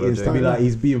him joking, ratings I'm to be joking. like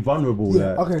he's being vulnerable.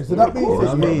 Yeah, Like, okay, so that being you know what I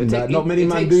said, mean? It Like, take- not many it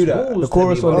men takes do that. balls The to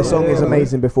chorus be on the song is vulnerable.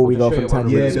 amazing before we I'll go show from you time one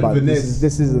to Yeah, this, the but finesse.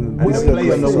 this isn't. This This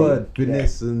play on the is word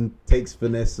finesse and takes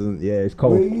finesse and yeah, it's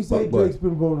cold. when you say But- Drake's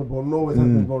been vulnerable, no one has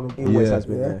been vulnerable. It always Yeah. has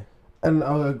been. Yeah. Yeah. And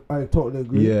I totally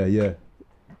agree. yeah.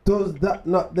 Does that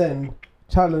not then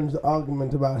challenge the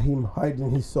argument about him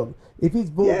hiding his son? If he's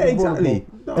vulnerable, Yeah, exactly.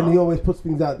 and he always puts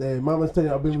things out there. Mama's telling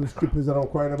you I've been with strippers and I'm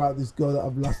crying about this girl that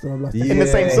I've lost and I've lost. In the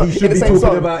same song- He in should the be same talking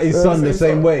song. about his son the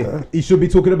same way. He should be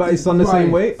talking about his son the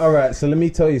same Right. way. All right, so let me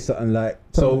tell you something. Like,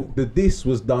 Tell so me. the diss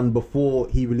was done before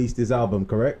he released his album,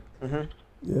 correct?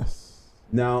 Yes.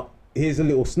 Now, here's a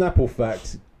little Snapple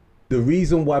fact. The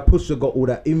reason why Pusha got all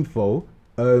that info,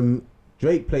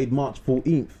 Drake played March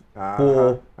 14th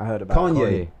for I heard about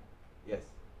Kanye.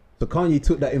 So Kanye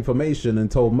took that information and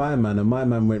told my man, and my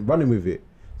man went running with it.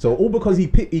 So all because he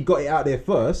got it out there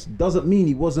first doesn't mean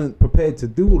he wasn't prepared to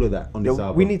do all of that on this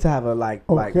album. We need to have a like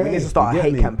we Okay. need to start a You get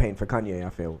hate me? campaign for Kanye. I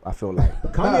feel like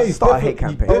Kanye's start a hate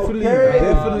campaign. Definitely, Okay.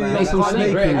 definitely Make on some Kanye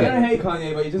snake great in again. there. hate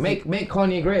Kanye, but he just Make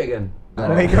Kanye great again.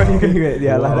 Make Kanye great.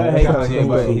 Yeah, I like don't that. hate Kanye, Kanye,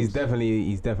 but but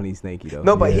he's definitely snaky though.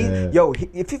 No, but Yeah.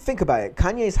 if you think about it,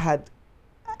 Kanye's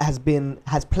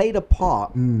has played a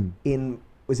part in,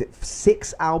 was it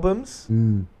 6 albums,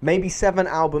 maybe 7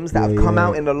 albums that have come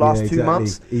out in the last 2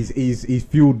 months. He's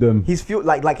fueled them. He's fueled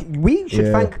like we should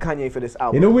Yeah. thank Kanye for this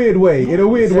album. In a weird way,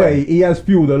 Yeah. he has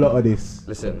fueled a lot of this.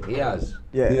 Listen, he has.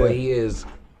 Yeah. But he is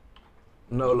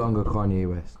no longer Kanye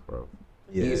West, bro.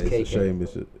 Yeah, He is it's KK. a shame.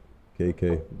 It's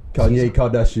KK. Kanye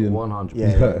Kardashian. 100%.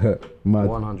 Yeah. Mad.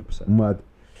 100%. Mad.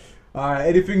 Alright,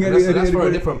 anything And that's for a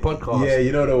anybody- different podcast. Yeah,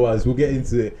 you know the ones. We'll get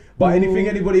into it. But anything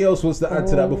anybody else wants to add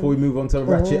to that before we move on to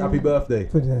Ratchet Happy Birthday?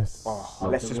 Finesse.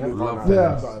 Let's just move on.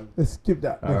 Yeah. Let's skip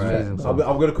that. Next track. Amazing I'm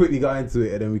song. gonna quickly go into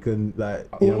it and then we can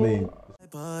you know what I mean?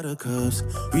 Buttercups,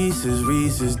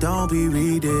 Reese's, don't be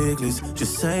ridiculous.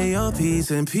 Just say your piece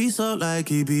and piece up like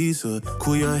Ibiza.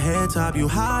 Cool your head top, you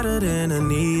hotter than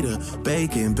Anita.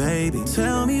 Bacon, baby,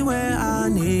 tell me where I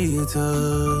need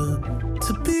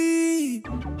to be,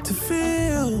 to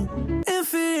feel, and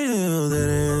feel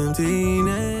that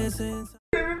emptiness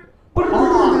inside.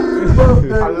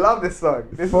 I love this song.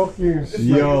 This Fucking shit.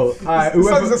 Yo, alright, song's a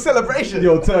whoever, celebration.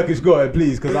 yo, Turkish, go ahead,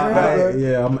 please, because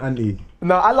Yeah. I'm anti.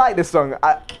 No, I like this song.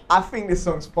 I think this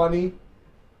song's funny.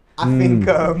 I think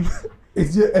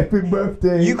It's your epic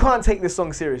birthday. you can't take this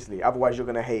song seriously, otherwise you're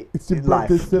gonna hate It's your life.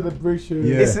 birthday celebration.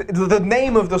 Yeah. It's, the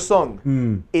name of the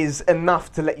song is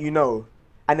enough to let you know.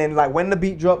 And then like when the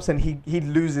beat drops and he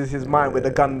loses his mind with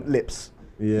the gun lips.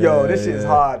 Yeah, Yo, this shit's yeah.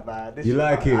 hard, man. This You shit's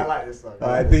like hard. it? I like this song. I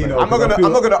Alright, like this Dino, song. I'm because I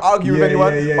not gonna argue with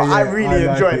anyone, but I really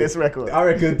like enjoy it. this record. I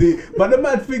reckon. But the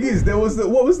mad thing is, what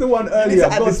was the one need earlier?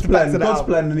 to add this back to the God's album.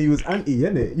 plan, and he was anti,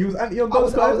 innit? You was anti on I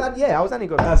was God's plan. I was only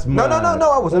gonna. That's no, mad.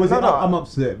 I wasn't. Or was No, it, no. I'm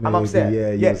upset. I'm maybe. upset. Yeah,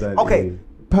 you Yeah. was anti. Okay.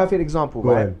 Perfect example, Go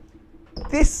right? ahead.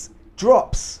 This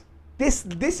drops. This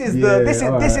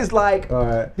is like.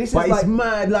 Alright. This is But it's like-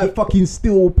 mad, like fucking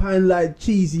steel pan, like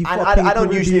cheesy. And fucking I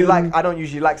don't usually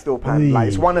Caribbean. like steel pan. Oi. Like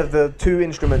it's one of the 2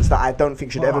 instruments that I don't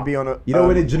think should ever be on a You know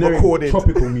when it's generic recorded.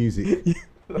 tropical music.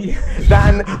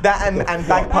 that and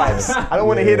bagpipes. I don't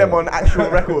want to hear them on actual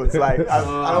records. Like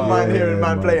I don't mind hearing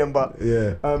man play them, but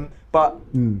Yeah. but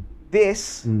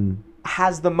this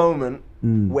has the moment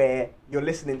where you're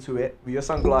listening to it with your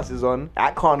sunglasses on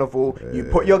at carnival. You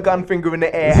put your gun finger in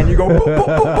the air and you go boop, boop,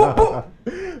 boop, boop,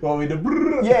 boop. Well, with the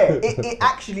brrrr. Yeah, it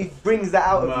actually brings that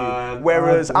out of you.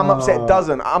 Whereas I'm upset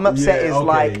doesn't. I'm upset is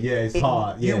like it's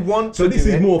hard. Yeah. You want so to this do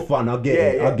is it. more fun. I get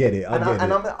it. I get it. And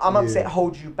I'm upset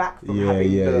holds you back from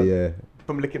having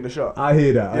from licking the shot. I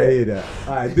hear that. I hear that.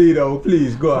 Alright, Dino,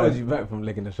 please go Hold on. you back from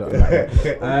licking the shot.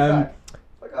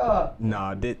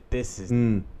 No, this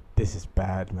is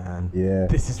bad, man. Yeah.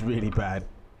 This is really bad.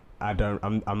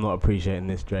 I'm not appreciating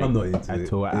this, Drake. I'm not into at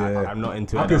it. all. Yeah. I'm not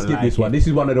into it. I can skip this one. This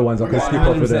is one of the ones I can skip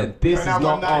off of them. This is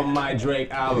not on my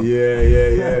Drake album.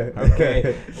 Yeah.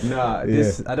 Okay. Nah,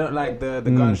 this I don't like the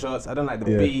gunshots. I don't like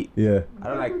the beat. Yeah. I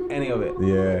don't like any of it.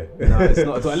 Yeah. No, it's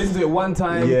not. So I listened to it one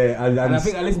time. Yeah, and I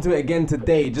think I listened to it again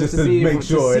today just to see make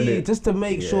sure, just to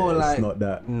make sure, like it's not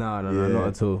that. No, not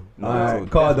at all. Alright,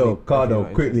 Cardo,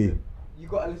 Definitely quickly. You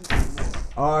gotta listen to it.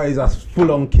 Alright, he's a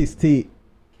full on Kiss T.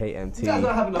 KMT. You guys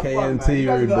are having enough fun, man. KMT, You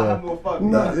guys bro. gotta have more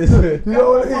fun.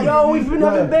 No, Yo, we've been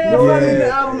having bare fun in the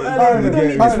album earlier. We don't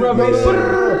need this rubbish.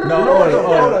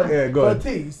 hold on. Yeah, go on. But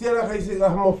T, you see like I say I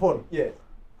have more fun. Yeah.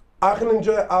 I can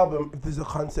enjoy an album if there's a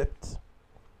concept.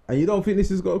 And you don't think this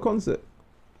has got a concept?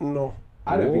 No.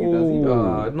 I don't think it does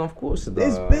either. No, of course it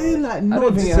does. There's been like don't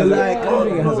nods think it to has a- like I don't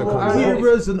think it has a concept.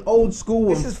 eras and old school.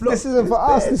 This and isn't for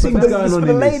us. This is things going for on the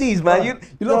in this. ladies, man.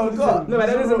 You lot forgot. No, but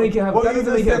that doesn't make it have. What That you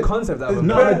doesn't just make it a said. concept album.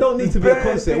 No, it don't need to be a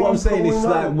concept. What I'm saying is Going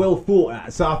like on. well thought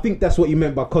out. So I think that's what you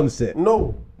meant by concept.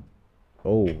 No.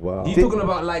 Oh wow. You talking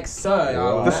about like Sir?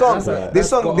 The song, this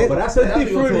song, But that's a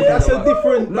different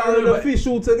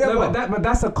official together. No, but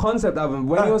that's a concept album.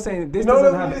 When you're saying this No,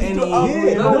 doesn't no, have listen any, to album.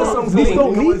 Yeah, none of the songs this link.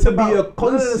 don't need to be a None of the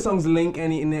concept. songs link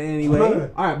in any way. No.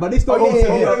 Alright, but this don't Oh, need to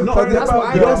be yeah, a. No, yeah, that's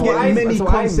why that's I don't what get many that's what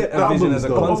I concept envision albums as a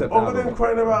though. concept Other than album.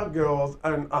 crying about girls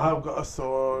and I have got a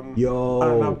son. Yo.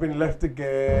 And I've been left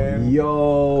again.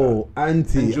 Yo,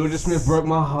 auntie. And Georgia Smith broke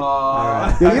my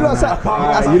heart. Yeah, you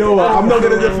know You know what? I'm not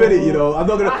gonna defend it. You know, I'm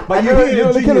not gonna. But you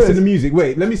hear the genius in the music.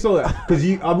 Wait, let me saw that because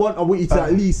I want you to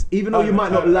at least, even though you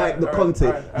might not like the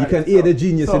content, you can hear the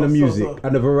genius in the music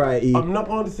and the variety. I'm not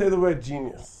going to say the word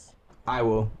genius. I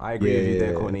will. I agree with you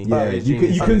there, Courtney. Yeah, There is you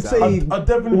genius can in this say album. I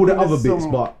definitely all the think other there's bits,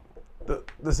 some- but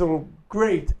There's some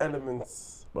great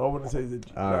elements, but I wouldn't say the.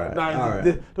 Alright, Nah, alright.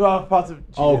 there are parts of.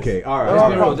 Genius. okay, all There Let's are right.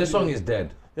 be real. parts- This song is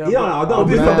dead. Yeah, no, I don't.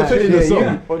 this This not song- defending the yeah, song.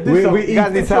 yeah. But this song- you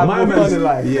guys need to have my more man's- fun in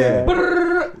life. Yeah.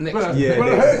 Next.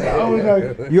 Yeah. Oh my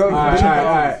God.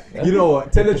 Alright. You know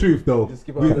what? Tell the truth though.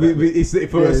 It's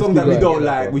for a song that we don't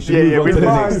like. We should move on to the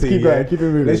next thing. keep going, keep it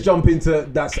moving. Let's jump into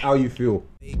That's How You Feel.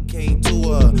 Vacate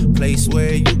to a place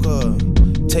where you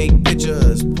could take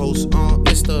pictures, post on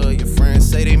Insta. Your friends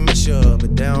say they miss you,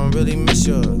 but they don't really miss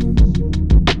you.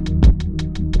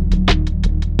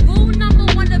 Rule number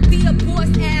one to be a boss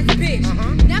ass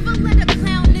bitch. Never let a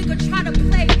clown nigga try to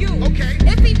play you. Okay.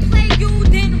 If he play you,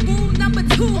 then rule number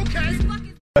two. Okay.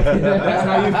 That's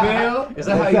how you feel? Is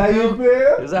that how you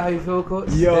feel? Is that how you feel, Coach?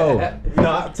 Yo,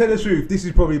 nah, tell the truth. This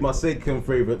is probably my second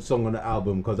favorite song on the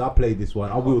album because I played this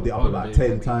one. I wheeled it up about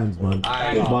 10 times, man.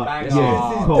 Banger, But, banger. yeah,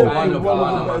 This is cold. definitely one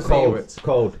of my favorites.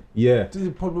 Cold. Yeah. This is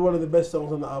probably one of the best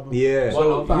songs on the album. Yeah.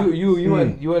 So you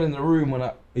weren't in the room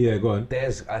when Yeah, go on.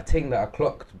 there's a thing that I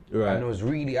clocked, Right. and it was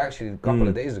really actually a couple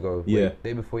of days ago. Yeah.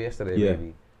 Day before yesterday, Yeah.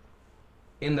 maybe.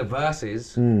 In the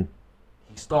verses, Mm.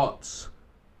 he starts.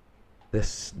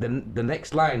 The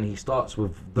next line he starts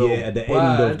with the Yeah, at the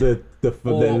word end of the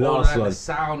or last like one. the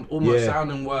sound, almost Yeah.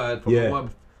 sounding word from Yeah. the word.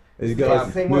 It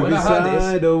goes When moving I heard this,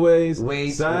 sideways,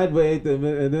 wait, sideways,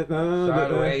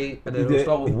 Sideways, and then it'll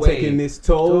start with way. taking this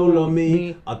toll on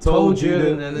me. I told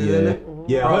you that.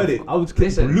 Yeah, I heard it. I was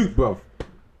Listen. clipping Luke, bruv.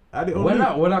 I had it on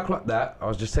Luke. When I clocked that, I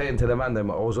was just saying to the man them,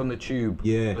 I was on the tube.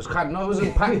 Yeah. It was kind of, no, it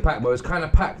wasn't packed, but it was kind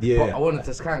of packed. Yeah. But I wanted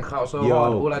to scan out so Yo,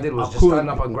 hard. All I did was I just couldn't- stand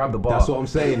up and grab the bar. That's what I'm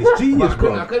saying. It's But genius, I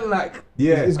bro. couldn't like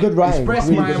Yeah, It's good writing. express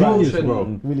Really my good writing. emotion.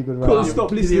 bro. Really good Couldn't writing.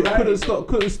 stop listening.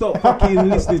 Couldn't stop fucking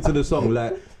listening to the song.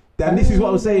 Like, and this is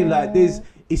what I'm saying. Like,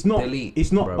 it's not Delete,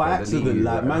 it's not bro, by bro, accident. delete,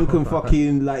 Like, bro. man can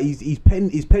fucking like his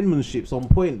penmanship's on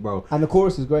point, bro. And the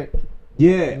chorus is great.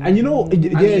 Yeah, and you know,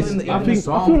 yes, even I the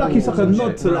feel like it's like a samples nod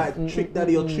and to shit, like Trick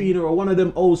Daddy or Trina or one of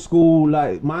them old school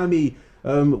like Miami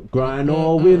grind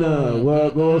or winter,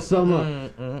 work or summer.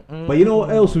 But you know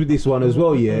what else with this one as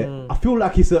well? Yeah, I feel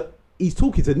like he's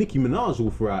talking to Nicki Minaj all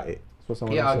throughout it.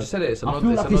 Yeah, I just said it. It's a I nod,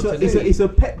 feel it's like a nod to Nicki. it's a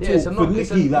pep talk Yeah, it's a for nod-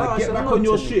 it's a- Nicki. no, Like, it's get a back nod on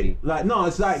your to shit. Nicki. Like, no,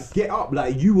 it's like get up.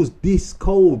 Like, you was this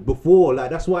cold before. Like,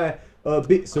 that's why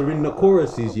bits are in the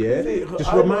choruses. Yeah,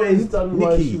 just I remind understand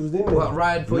why she Nicki. was in But there.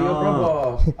 ride for your Nah.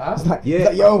 brother. Huh? Yeah,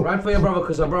 yo. Ride for your brother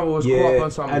because her brother was caught up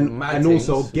on some mad and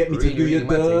also things. get me to Really, do your really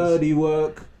mad things. dirty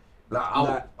work.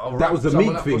 That was the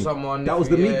Meek thing. That was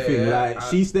the Meek thing. Like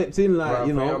she stepped in, like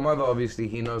you know. Your mother, obviously,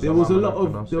 he knows. There was a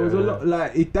lot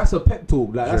like that's a pep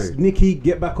talk. Like that's Nicki,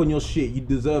 get back on your shit. You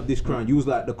deserve this crown. You was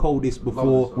like the coldest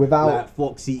before, without like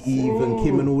Foxy, Eve, and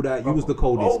Kim and all that. You was the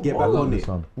coldest. Get back on it.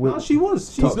 No, she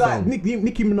was. She's like Nicki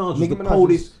Minaj was the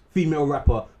coldest female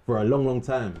rapper for a long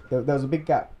time. There was a big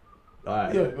gap.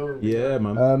 Yeah,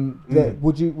 man.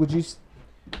 Would you?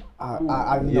 I'm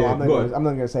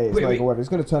not gonna say it's not whatever. It's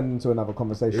gonna turn into another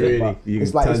conversation. Really? But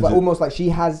it's like almost like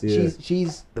she's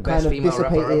the best kind of female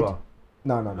dissipated. rapper ever.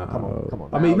 No, come on.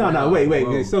 I mean,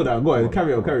 wait, slow down. Go ahead,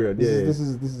 carry on. This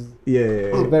is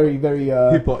very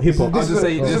hip hop. This is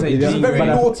very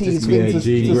naughty thing to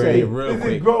say. Real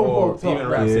quick. Or even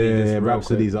Rhapsody.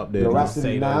 Rhapsody's up there.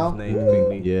 Rhapsody now.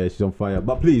 Yeah, she's on fire.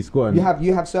 But please go on.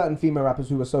 You have certain female rappers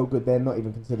who are so good they're not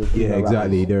even considered. Yeah,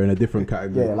 exactly. Rappers. They're in a different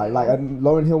category. Yeah, like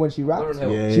Lauryn Hill when she rapped,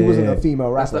 she wasn't a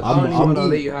female rapper. That's the only one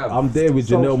that you have. I'm there with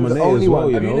Janelle Monáe as well.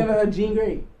 Have you never heard Jean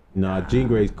Grey? Nah, Jean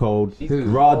Grey's cold.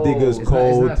 Raw Digger's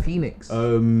cold. Isn't that Phoenix?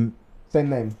 Same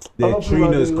name.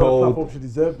 Trina's cold.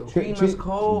 Trina's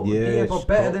cold. Yeah, but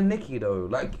better than Nicki though.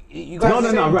 Like you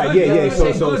guys. No, right. Yeah.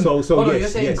 So you're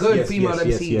saying good female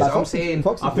MCs. I'm saying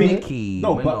I think Nicki.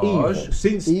 No, but Eve.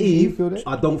 Since Eve, Eve,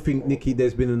 I don't think Nicki.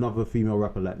 There's been another female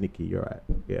rapper like Nicki. You're right.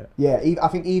 Yeah. Yeah, Eve, I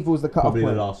think Eve was the cut-off Probably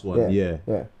point. the last one. Yeah.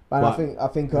 And I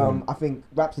think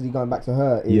Rhapsody, going back to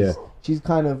her, is she's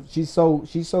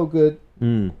so good.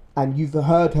 And you've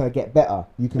heard her get better.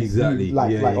 You can see,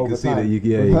 like over time.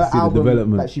 Her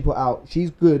album that she put out, she's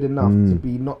good enough to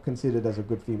be not considered as a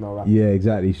good female rapper. Yeah,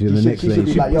 exactly. She's in the next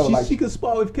lane. She can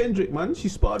spar with Kendrick, man. She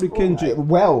sparred with Kendrick.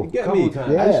 Well, you get me?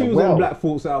 And she was on Black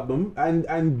Thoughts album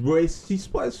and Royce. She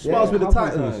spars with the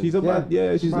Titans. She's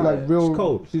a she's like real. She's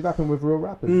cold. She's rapping with real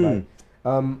rappers.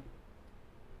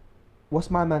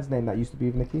 What's my man's name that used to be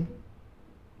with Nicki?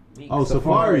 Oh,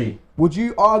 Safari. Would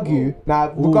you argue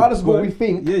now, regardless of what we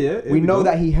think, we know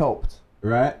that he helped.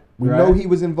 Right. We know he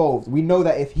was involved. We know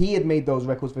that if he had made those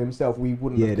records for himself, we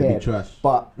wouldn't have cared. They'd be trash.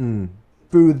 But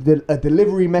through a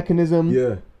delivery mechanism,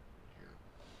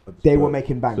 they were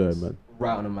making bangers. Sorry, man.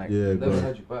 Right on the mic. Yeah, never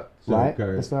heard you back. Right?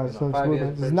 That's not so man.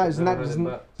 It's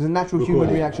a natural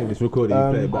human reaction. It's recorded. You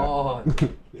play it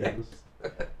back.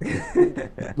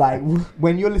 Like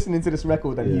when you're listening to this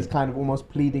record and he's kind of almost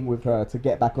pleading with her to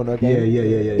get back on her game. Yeah.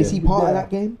 Is he part of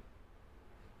that game?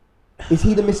 Is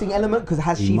he the missing element? Because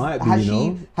has she not?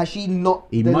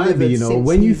 He might be, you know.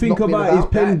 When you think about his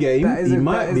pen game, he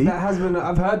might be. That has been.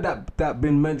 I've heard that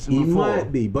been mentioned before. He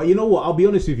might be, but you know what? I'll be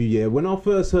honest with you. Yeah, when I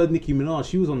first heard Nicki Minaj,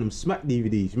 she was on them Smack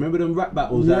DVDs. Remember them rap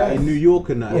battles out in New York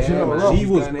and that? Yeah, she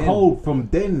was cold from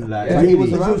then. Like he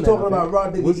was talking about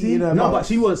Rod Diggy. No, but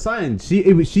she wasn't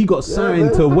signed. She got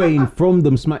signed to Wayne from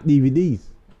them Smack DVDs.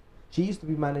 She used to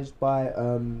be managed by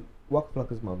Waka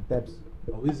Flocka's mum, Debs.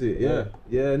 Oh, is it?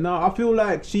 Yeah. No, I feel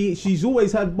like she's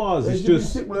always had bars. It's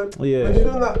just sick, man. Yeah. When she's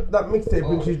doing that mixtape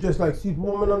when she's just like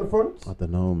Superwoman on the front. I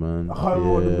don't know, man. I can't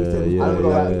remember what the mixtape was. I don't go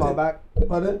that far back.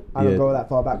 Pardon? I don't go that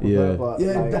far back with her, but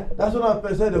that's when I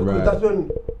first heard her. Because that's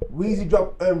when Weezy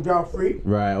dropped Drought Free.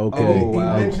 Right. Okay. He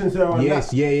mentions her on that.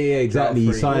 Yes. Yeah. Exactly.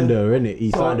 He signed her, innit?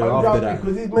 He signed her after that.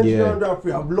 Because he's mentioned her on Drought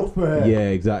Free. I've looked for her. Yeah.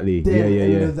 Exactly.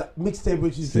 Yeah. There's that mixtape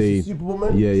which is just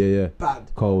Superwoman. Yeah.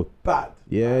 Bad. Cold. Bad.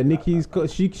 Yeah, Nicki's got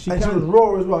she and she was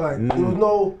raw as well. Like there was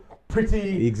no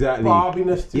pretty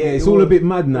barbiness to it. Yeah, it's all a bit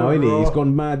mad now, isn't it? It's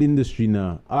gone mad industry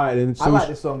now. Alright then. So I like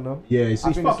this song though. Yeah, it's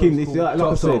fucking. It's like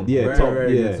I said, yeah, top.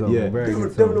 Yeah. Very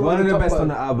good song. One of the best on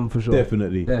the album for sure.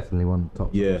 Definitely one top.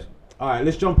 Yeah. Alright,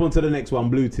 let's jump on to the next one.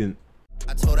 Blue Tint.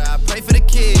 I told her I pray for the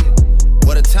kid.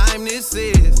 What a time this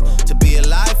is to be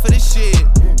alive for this shit.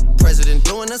 President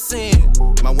doing a sin.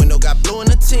 My window got blue in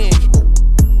the tint.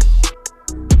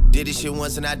 Did this shit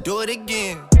once and I do it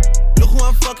again. Look who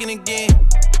I'm fucking again.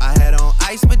 I had on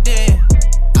ice, but then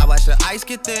I watched the ice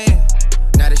get thin.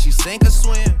 Now that she sink or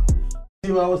swim.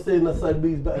 See what I was saying, that side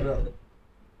B is better though.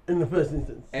 In the first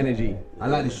instance. Energy. I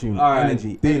like this tune. Alright,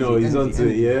 Energy. Dino, he's onto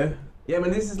it, yeah? Yeah,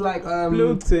 man, this is like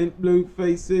blue tint, blue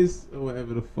faces, or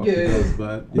whatever the fuck it is,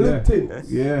 man. Blue tint.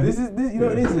 Yeah. This you know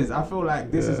what this is? I feel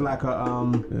like this is like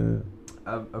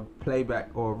a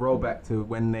playback or a rollback to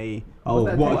when they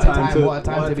what a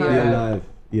time to be alive.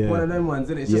 Yeah. One of them ones,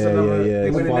 isn't it? It's just another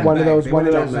one of those kind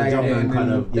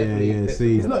of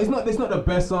see. It's not the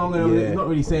best song and it's not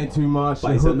really saying too much.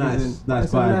 But it's a nice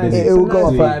vibe. It will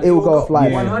go off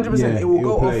live. 100%. It will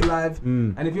go off live.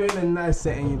 And if you're in a nice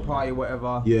setting, you party,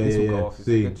 whatever, this will go off. It's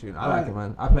a good tune. I like it,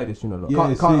 man. I play this tune a lot.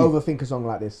 Can't overthink a song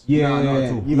like this. Yeah.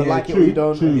 You either like it or you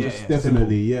don't.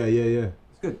 Definitely. Yeah.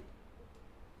 It's good.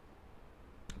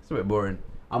 It's a bit boring.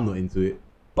 I'm not into it.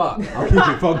 But I'll keep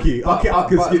it funky. I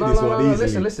can skip this one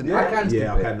easily. Listen. I can skip it.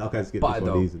 I can skip this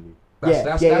one easily.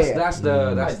 That's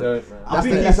the. I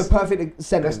think that's a perfect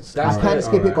sentence. I can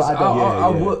skip it, but I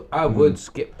don't. I would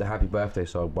skip the Happy Birthday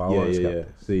song, but I won't skip.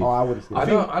 See, I would skip. I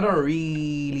don't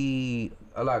really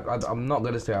like. I'm not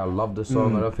gonna say I love the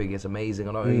song. I don't think it's amazing.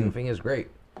 I don't even think it's great.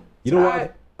 You know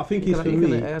what? I think it's for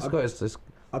me.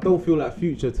 I don't feel like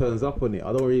Future turns up on it.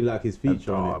 I don't really like his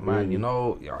feature on it. Man, really. you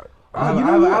know.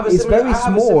 It's very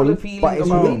small, but it's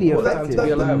really effective.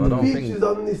 The features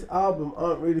on this album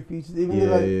aren't really features.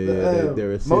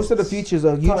 Even most of the features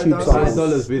are YouTube songs.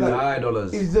 $5 been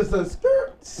 $5. It's just a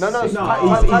skirt. No, he's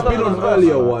been on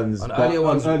earlier ones, on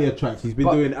earlier tracks. He's been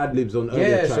doing ad libs on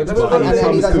earlier tracks. But he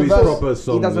comes to his proper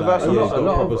song. He does a verse.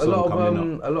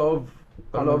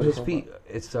 A lot of his feet.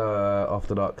 It's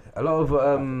After Dark. A lot of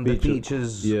the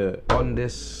features on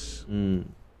this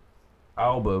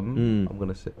album. I'm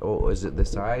gonna say, or is it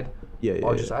this side?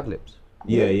 Or just ad libs.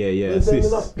 Yeah.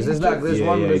 Because there's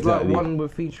one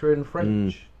with featuring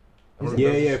French.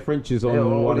 French is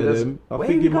on one of them. I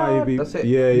think it might be. That's it.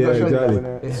 Yeah, exactly.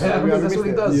 That's what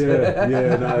he does.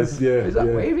 Yeah, nice. He's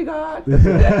like, wavy God.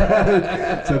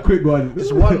 It's a quick one.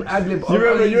 Just one ad lib. You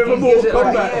remember Mortal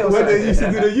Kombat when they used to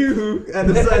do the yoo-hoo at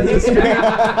the side of the screen?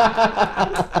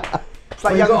 It's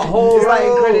like young whole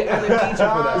credit and a feature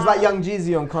for that. It's like Young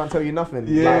Jeezy on Can't Tell You Nothing.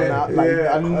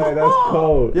 That's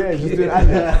cold. Yeah, just doing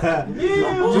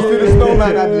ad-libs. Just do the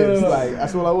Snowman ad-libs. Like,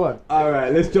 that's all I want.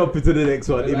 Alright, let's jump into the next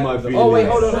one. In my feelings. Oh wait,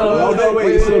 hold on. Slow down.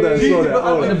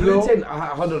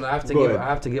 Hold on, I have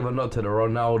to give a nod to the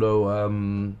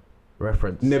Ronaldo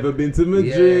reference. Never been to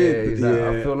Madrid.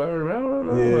 I feel like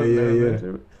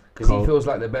Ronaldo. Because he feels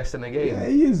like the best in the game. Yeah,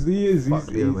 he is.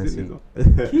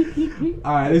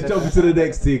 Alright, let's jump into the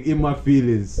next thing. In my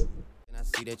feelings. I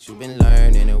see that you've been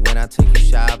learning, and when I take you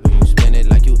shopping, you spend it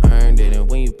like you earned it. And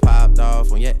when you popped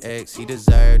off on your ex, he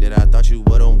deserved it. I thought you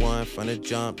would've won from the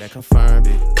jump, that confirmed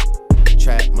it.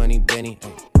 Trap money, Benny.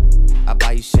 I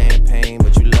buy you champagne,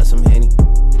 but you love some Henny.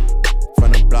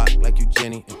 From the block like you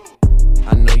Jenny.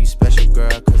 I know you special,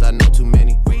 girl, cause I know too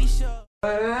many.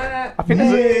 I think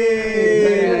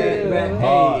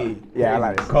I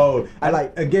like it. Cold.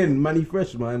 Again, Manny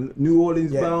Fresh, man. New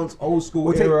Orleans bounce, old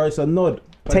school era. It's a nod.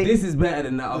 But this is better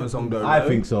than that other song, though. I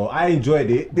think so. I enjoyed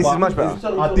it. This is much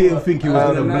better. I didn't think it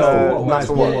was gonna blow. Nice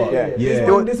for what? Yeah.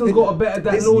 This one's got a better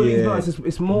than New Orleans bounce.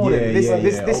 It's more than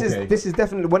this is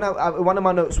definitely one of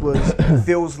my notes was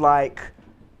feels like.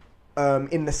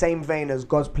 In the same vein as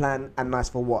God's Plan and Nice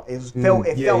for What. It felt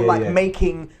like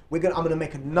making. I'm gonna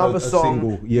make another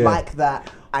song like that,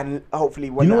 and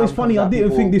hopefully when. You know, it's funny. I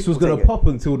didn't think this was gonna pop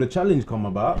until the challenge come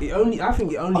about. I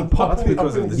think it only popped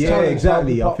because of the challenge.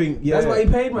 Exactly. I think that's why he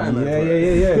paid, man.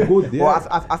 Yeah. Good. Yeah. Well,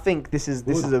 I think this is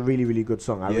a really, really good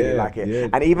song. I really like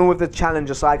it, and even with the challenge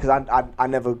aside, because I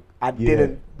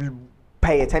didn't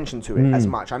pay attention to it as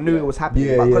much. I knew it was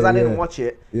happening, but because I didn't watch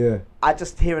it, I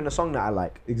just hearing the song that I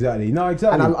like. Exactly. And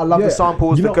I love the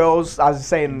samples, the girls. I was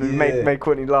saying, made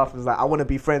Courtney laugh. It was like, I want to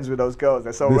be friends with those girls.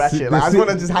 They're so ratchet. Like, I just want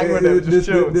to just hang with them, just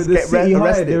chill, just get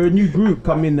arrested. They're a new group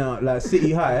coming out, like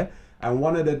City High. And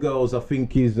one of the girls, I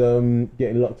think, is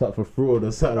getting locked up for fraud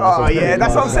or something. Oh yeah,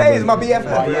 that's what I'm saying. It's my BF.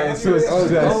 Yeah,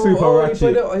 super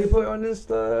ratchet. He put it on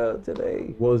Insta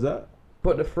today. What was that?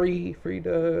 Put the free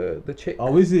the chick.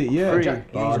 Oh, is it? Yeah. He's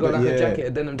got like a jacket, a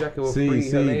denim jacket with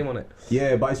her name on it.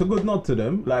 Yeah, but it's a good nod to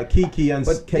them. Like Kiki and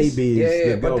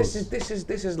KB but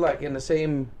this is like in the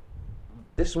same.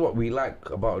 This is what we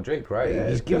like about Drake, right? Yeah,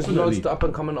 he gives nods to up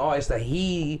and coming artists that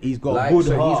he's got likes,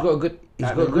 good heart.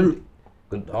 He's got good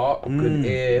heart, good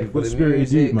ear, good spirit,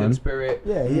 music, man. Good spirit.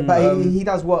 Yeah, but he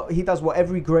does what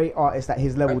every great artist at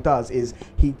his level does is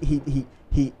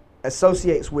he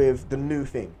associates with the new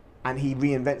thing. And he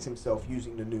reinvents himself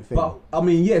using the new thing. But I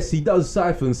mean, yes, he does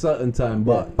siphon certain time,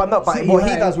 but what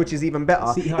he does, which is even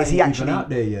better, is he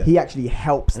actually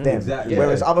helps them. Exactly.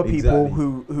 Whereas other people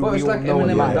who it's like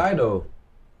Eminem and Dido.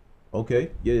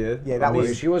 Okay, yeah. That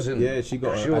was she wasn't. Yeah, she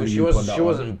got. She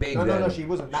wasn't big. No, she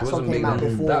wasn't. That song came out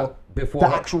before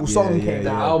the actual song came. The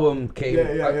album came.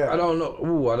 I don't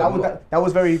know. That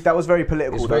was very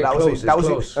political.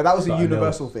 That was a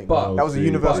universal thing. But that was a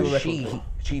universal record.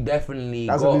 She definitely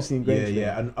got. That was a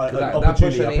an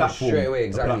opportunity, a platform. Straight away,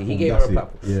 exactly. He gave her a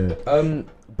platform. Yeah.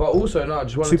 But also, I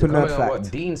just wanted to comment on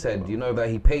what Dean said. You know that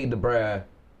he paid the brer.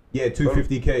 Yeah,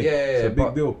 $250K. Yeah, it's a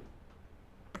big deal.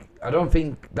 I don't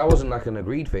think that wasn't like an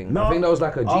agreed thing. No, I think that was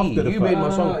like a G. You made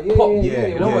my song pop.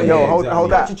 You know what? Yo,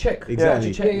 hold that. You check.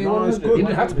 Exactly. No, it's good. You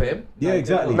didn't have to pay him. Yeah,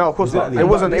 exactly. No, of course not. It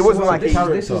wasn't like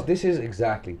this is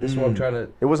exactly. This is what I'm trying to.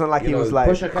 It wasn't like he was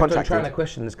like contracted. Trying to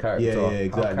question this character. Yeah,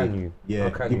 exactly. How can you? Yeah,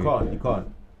 you can't.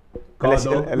 Unless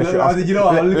you ask- you know,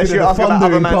 I'm unless looking you at the ask about thunder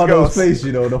other in man's Cardo's girls. face,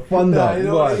 you know, the thunder. Nah, you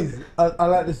know what Right. it is? I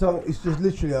like the song. It's just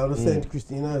literally, I was saying to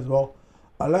Christina as well.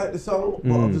 I like the song,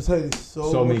 but I've just heard it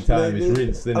so many much times, lately. it's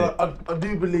rinsed, innit? I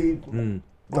do believe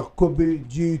that could be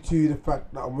due to the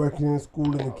fact that I'm working in a school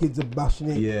and the kids are bashing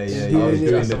it. Yeah, yeah, and yeah. doing it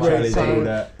Doing at the the right challenge and all time.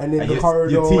 that. And then the your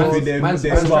corridors. teeth in their man's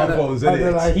smartphones, and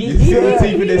they're innit? like, You see the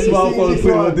teeth in their smartphones Yeah.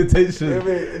 putting on Yeah, detention. mate,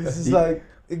 it's just like,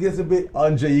 it gets a bit.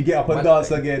 Andre, you get up and Man-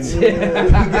 dance again. You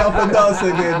get up and dance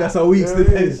again. That's a week's Yeah,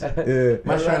 detention. Yeah.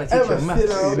 Man's trying to teach Emma, you maths.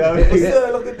 sit down. You know? Sir,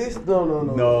 look at this. No.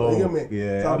 No, You get me?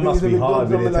 yeah, So I that think must it's a be bit hard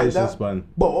good, with something like attention that. span.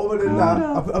 But other than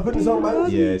that, I put the song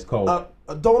back. Yeah, it's cold. I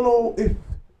don't know if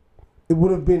it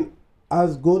would have been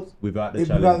as good Without the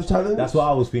without challenge. the challenge. That's what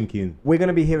I was thinking. We're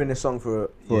gonna be hearing this song for a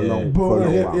Yeah. long, But for a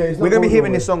long yeah, while. yeah, it's not We're gonna be going hearing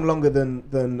nowhere. this song longer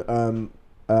than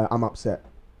I'm Upset.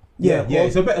 Yeah,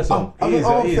 it's a better song. I It is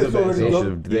think a better already song.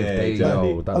 done. Yeah,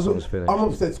 exactly. That song's finished. I'm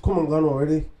upset. It's come and gone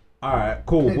already. All right,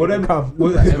 cool. Well, then,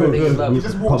 Everything is love. You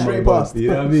just walk straight past. You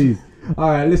know what I mean? All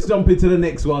right, let's jump into the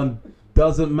next one.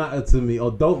 Doesn't matter to me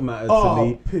or don't matter to Oh,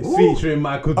 me. piss. Featuring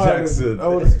Michael Jackson. I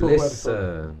want to talk about the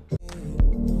song.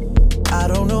 Listen. I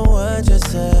don't know what you're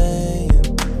saying.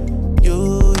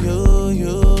 You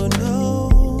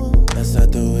know that's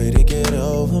not the way to get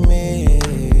over me.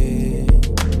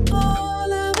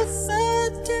 All I was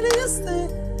said to you said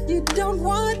you don't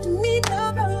want me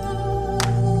no more.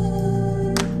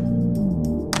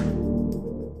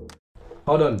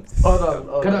 Hold on.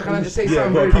 Can I just say Yeah,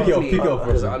 something go very on, kick it off, quickly? kick it off,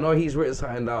 Because Russell. I know he's written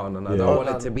something down, and I Yeah. don't want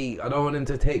it to be. I don't want him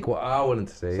to take what I wanted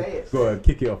to say. Say it. Go ahead,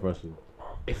 kick it off, Russell.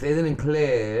 If they didn't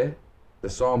clear the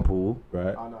sample,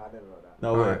 Right? Oh no, I never wrote that.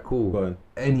 No, alright, wait, cool. Go on.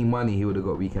 Any money he would have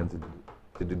got Weekend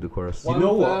to do the chorus. You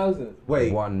know what?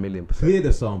 Wait, 1,000,000%. clear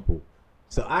the sample.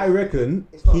 So I reckon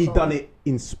It's not he sample. done it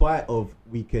in spite of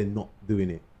Weekend not doing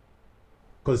it.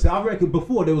 Because I reckon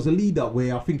before there was a lead up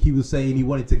where I think he was saying he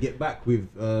wanted to get back with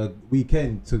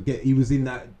Weekend to get. He was in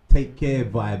that take care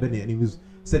vibe, innit? And he was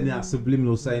sending out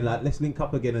subliminal saying like, let's link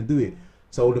up again and do it.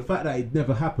 So the fact that it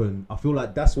never happened, I feel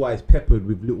like that's why it's peppered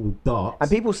with little darts. And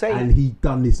people say- and he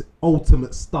done this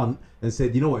ultimate stunt and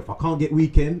said, you know what? If I can't get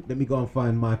Weekend, let me go and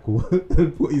find Michael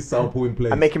and put his sample in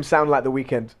place. And make him sound like The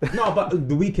Weeknd. No, but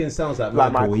the Weekend sounds like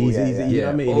Like Michael. Michael, He's, yeah, he's, yeah. you know Yeah,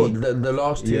 what I mean? or He- the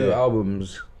last two Yeah.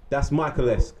 albums. that's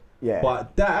Michael-esque. Yeah.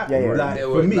 But that, Yeah, yeah. like They for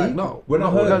were, me, like, no, when I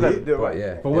not heard all, it, but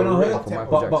yeah. but when they I were heard, written for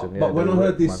Michael Jackson, yeah, but when they I were heard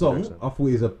written this for song, Michael I thought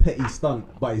it was a petty stunt,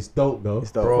 but it's dope though.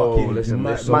 It's dope. Bro, Fucking listen,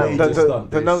 ma- this song- major The stunt.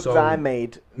 the note song- that I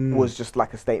made Mm. was just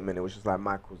like a statement. It was just like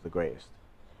Michael's the greatest.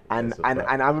 And That's a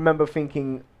fact. I remember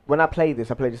thinking when I played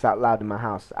this out loud in my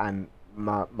house, and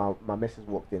my missus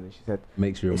walked in and she said,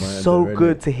 Makes you "It's reminder, so innit?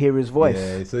 good to hear his voice."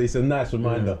 Yeah, so it's a nice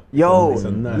reminder. Yo, it's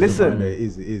a nice listen. reminder. It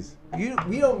is. It is.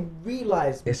 We don't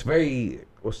realize. It's very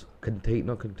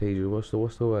not contagious. What's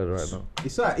the word right now?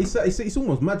 It's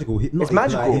almost magical. Hypnotic,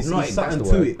 magical. Like, Hypnotic, it's that's something the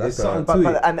to word. it. That's There's the word. something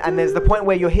to But it. and there's the point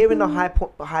where you're hearing the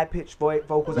high pitched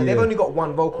voicals, and they've Yeah. only got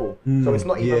one vocal, so it's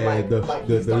not even Yeah, like the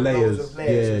he's done loads layers. of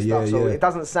layers and Yeah, stuff. So yeah. it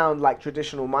doesn't sound like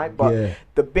traditional mic, but Yeah.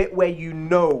 the bit where you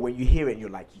know when you hear it, you're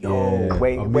like, yo, Yeah, I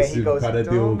where miss he him, goes, kinda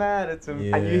don't deal. matter to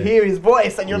me, and Yeah. you hear his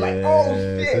voice, and you're like, oh Yeah,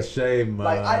 shit. It's a shame, man.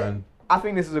 Like I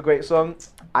think this is a great song.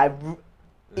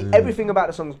 Everything about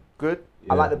the song's good.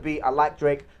 I Yeah. like the beat. I like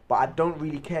Drake, but I don't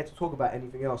really care to talk about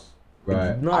anything else.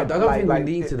 right. No, I don't like- think like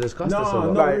we need it- to discuss this a No,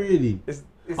 lot. not Like, really. It's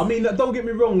I mean, like, don't get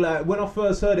me wrong. Like when I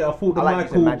first heard it, I thought the I like Michael.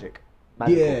 using magic.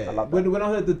 Magical. I Yeah, love that. when I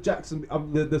heard the Jackson,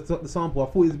 the sample, I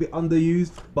thought it was a bit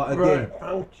underused. But again, Right,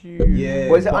 thank you. yeah.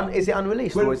 Or is it but- is it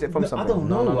unreleased well, or is it from no, somewhere? I don't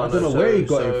know. No, I don't know so- where he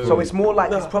got it so- from. So it's more like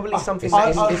No, it's probably something It's, that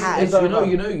it's, he it's, had.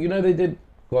 it's, you know they did.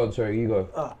 Go on, sorry, you go.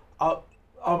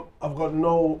 I've got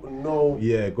no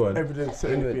Yeah, go on. evidence or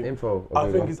anything. Info. I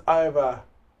Okay, think go. it's either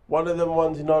one of them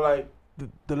ones, you know, like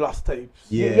the lost tapes.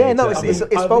 Yeah, no, exactly. it's I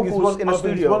think vocals in a I think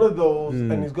studio. It's one of those,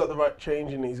 Mm. and he's got the right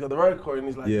change in it. He's got the right chord, and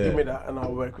he's like, Yeah. give me that, and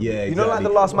I'll work with Yeah, it. You know, like exactly.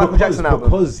 the last Michael Jackson album?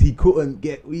 Because he couldn't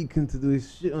get Weekend to do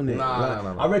his shit on it. Nah, Like,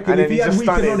 nah. I reckon And if then he he had just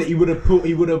Weekend started- on it,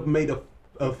 he would have made a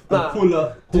Nah.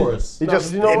 fuller chorus. He No,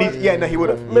 just, but you know and he- what? yeah, no, he would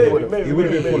have. Maybe, It would have been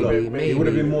more. It would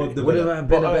have been more. Would developed. have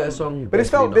been a But, better song. But this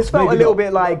felt definitely a Maybe little not.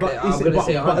 bit like. But, I'm gonna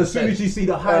say but as soon 100%. as you see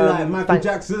the highlight, Michael thank-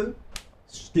 Jackson,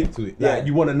 skip to it. Yeah. Like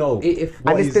you want to know. not. If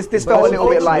what And is- this but felt a I little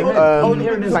was- bit like I was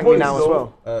hearing his Thank Me voice, Now as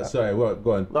though. well. Sorry, what?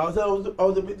 Go on. No, I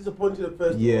was a bit disappointed at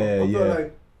first. Yeah, I feel yeah.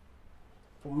 like,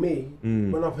 for me,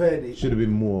 Mm. when I've heard it, Should have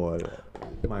been more.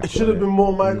 it should have been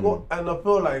more Michael, and I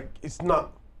feel like it's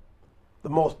not the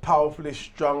most powerfully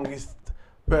strongest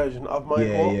version of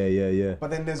Michael. Yeah. But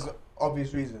then there's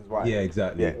obvious reasons why. Yeah,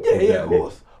 exactly. Yeah. Yeah, of Exactly.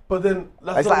 course. But then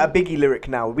it's like a Biggie lyric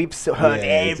now. We've heard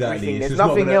everything. There's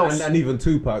nothing else. And even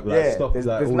Tupac, like, stop. There's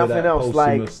all nothing of that else.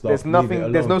 Like, stuff, there's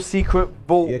nothing. There's no secret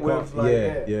vault with.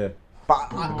 Like,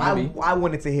 But I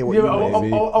wanted to hear what I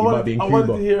wanted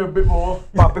to hear a bit more.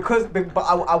 But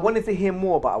I wanted to hear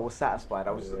more, but I was satisfied.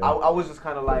 I was just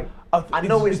kind of like, I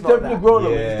know it's not definitely that.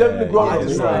 grown. It's definitely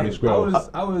grown.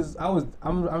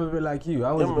 I'm a bit like you.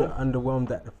 I was a bit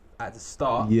underwhelmed at the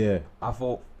start. Yeah. I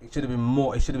thought it should have been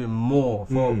more. It should have been more.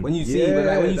 When you see,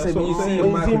 when you see a When you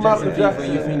see Michael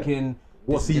Jackson, you're thinking,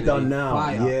 what's he done now?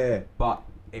 Fire. Yeah. But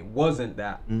it wasn't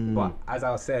that. But as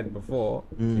I said before,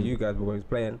 to you guys were always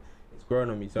playing, it's grown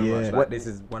on me so much. Like, this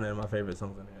is one of my favorite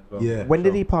songs on here as well. Yeah. When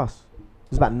did he pass? It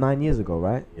was about 9 years ago,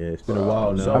 right? Yeah, it's been a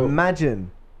while now. So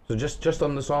Imagine. So just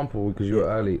on the sample, because you were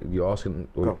early, you're asking.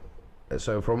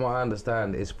 So from what I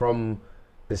understand, it's from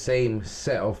the same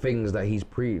set of things that he's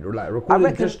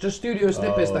recorded, just studio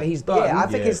snippets that he's done. Yeah, I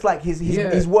think it's like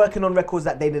he's working on records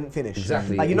that they didn't finish.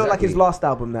 Exactly. Like like his last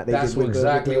album that they That's did.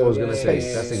 exactly what I was gonna say.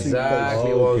 That's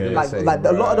exactly what I was gonna say. Like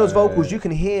a lot of those vocals, you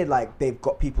can hear like they've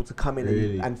got people to come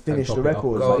in and finish the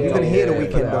records. Like, you can hear The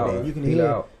Weeknd on it. You can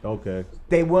hear. Okay.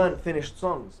 They weren't finished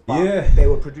songs, but they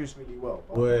were produced really well.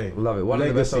 Love it. One of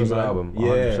the best songs on the album.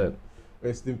 100%.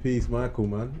 Rest in peace, Michael,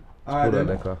 man. All right,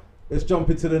 then. Let's jump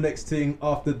into the next thing,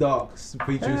 After Darks,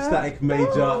 featuring Static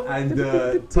Major and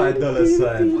Ty Dolla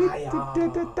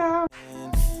 $ign.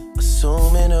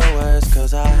 Assuming the worst,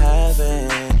 cause I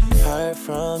haven't heard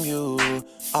from you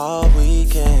all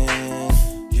weekend.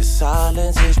 Your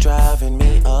silence is driving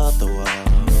me up the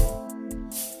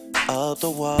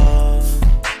wall.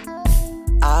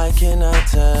 I cannot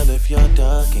tell if you're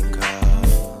ducking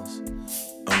calls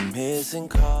or missing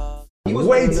calls.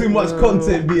 Way too much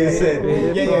content being said.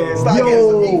 Yeah.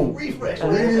 Yo,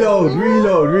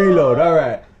 reload. All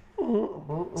right.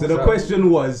 So the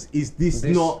question was, is this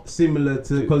not similar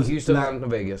to Houston, Atlanta,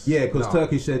 Vegas? Yeah, because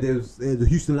Turkish said there's the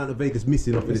Houston, Atlanta, Vegas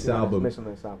missing off of this album.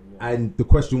 And the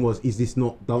question was, is this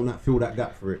not? Don't that fill that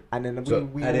gap for it? And then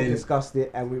we all discussed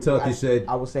it, and Turkish said,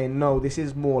 I was saying no. This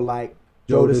is more like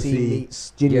Jodeci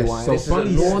meets Genuine. So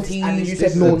funny, noughties, and you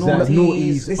said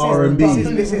noughties, R&B.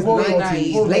 This is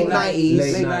late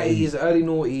 90s, early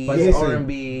noughties,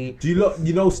 R&B. Do you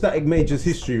know Static Major's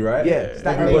history, right? Yeah,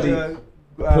 Static Major.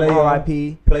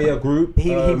 R.I.P. Player Group,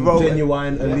 he wrote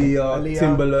Genuine, Aaliyah,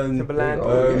 Timbaland,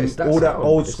 all that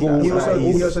old school. He also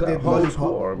did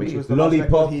Lollipop, which was the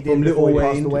Lollipop he from did Lil before he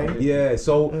passed away. Wayne. Yeah,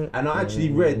 so and I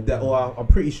actually read that, or I'm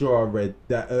pretty sure I read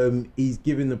that he's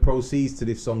giving the proceeds to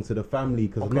this song to the family,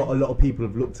 because not a lot of people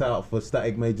have looked out for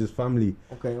Static Major's family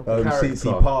since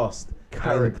he passed.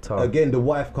 Character. And again, the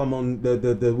wife come on,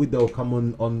 the widow come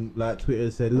on like Twitter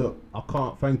and said, look, I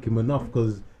can't thank him enough,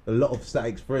 because a lot of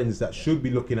Static's friends that should be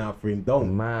looking out for him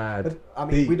don't. Mad. I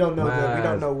mean, we don't know. We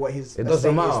don't know what his. It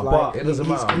doesn't matter. Is like. It doesn't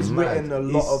matter. He's written a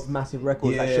lot of massive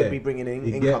records that should be bringing in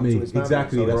income to his family.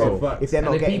 Exactly. So That's a fact. if they're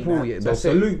not getting people, that,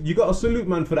 salute. You got to salute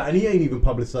man for that, and he ain't even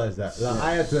publicised that. Like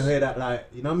I had to hear that, like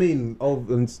you know what I mean,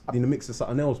 in the mix of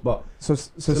something else. But so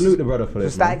salute the brother for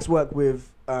that. So Static's work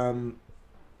with like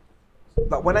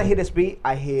when I hear this beat,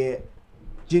 I hear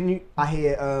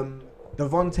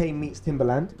Devontae meets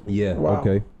Timbaland. Yeah. Wow.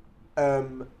 Okay.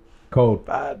 Cold.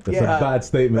 Bad. That's a bad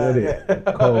statement, isn't it?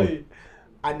 Cold.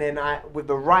 And then with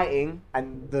the writing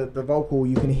and the vocal,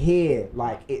 you can hear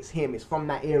like it's him. It's from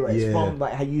that era. It's from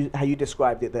like how you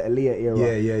described it, the Aaliyah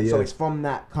era. Yeah. So it's from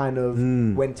that kind of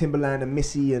when Timbaland and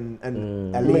Missy and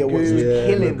Aaliyah was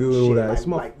killing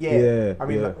shit. I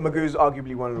mean, Magoo's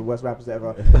arguably one of the worst rappers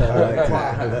ever.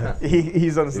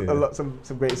 He's on some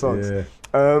great songs. Yeah.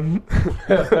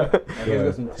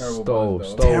 Stole a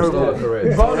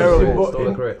career. But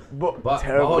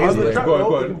terrible.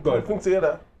 Go on. Think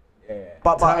together.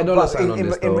 But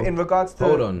in regards to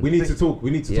hold on, we need to talk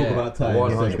about time.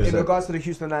 In regards to the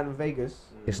Houston, Atlanta, Vegas,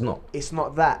 it's not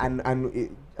that. And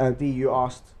D, you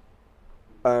asked,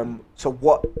 so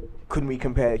what couldn't we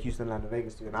compare Houston, Atlanta,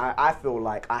 Vegas to? And I feel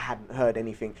like I hadn't heard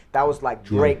anything. That was like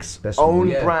Drake's own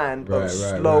brand of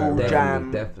slow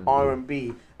jam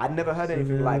R&B. I'd never heard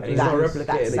anything like he's that. Not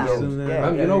replicated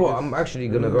again. You know what? I'm actually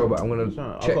gonna go back. I'm gonna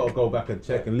check. I've got to go back and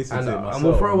check and listen to it myself. And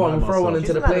we'll throw one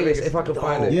into the playlist if I can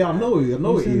find it. Yeah, I know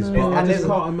it is. But I just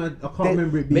can't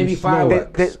remember it being maybe slow.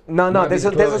 Fireworks. No. There's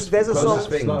a song.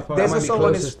 There's a song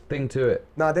on his thing to it.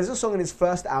 No, there's a song on his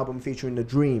first album featuring The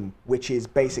Dream, which is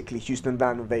basically Houston,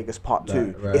 Atlanta, Vegas Part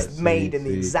 2. It's made in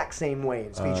the exact same way.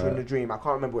 It's featuring The Dream. I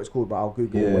can't remember what it's called, but I'll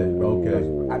Google it.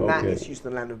 And that is Houston,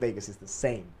 Atlanta, Vegas. It's the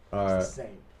same. It's the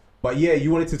same. But yeah, you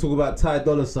wanted to talk about Ty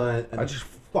Dolla $ign and just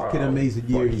fucking amazing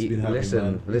year he's been having.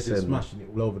 Listen. He's smashing it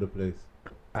all over the place.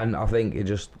 And I think it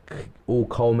just all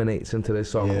culminates into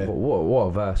this song. Yeah. But what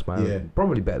a verse, man. Yeah.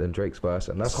 Probably better than Drake's verse.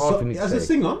 And that's hard for me to as say. a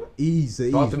singer,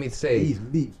 he's hard for me to say. He's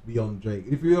leaps beyond Drake.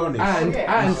 If you're honest. And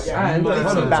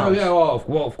hold on. So yeah,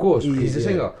 well, of course, he's a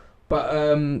singer. But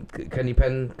can you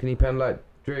pen like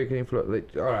Drake? Can you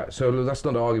all right, so that's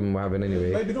not the argument we're having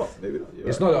anyway. Maybe not.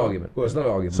 It's not an argument. It's not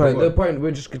an argument. Sorry, The point,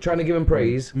 we're just trying to give him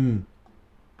praise.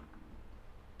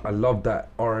 I love that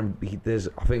R&B.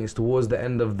 I think it's towards the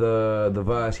end of the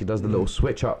verse. He does the little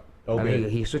switch up, and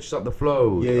he switches up the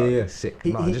flow. Yeah. Sick.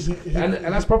 And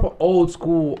that's proper old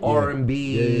school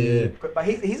R&B. But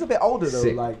he's a bit older though.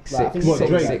 Sick, I sick, think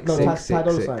sick, Ty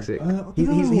Dolla $ign. sick.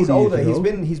 He's older.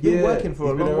 He's been working for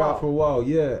a long while. while. For a while,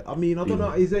 yeah. I mean, I don't know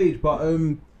his age, but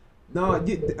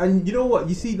and you know what?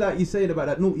 You see, like you're saying about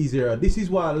that noughties era. This is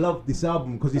why I love this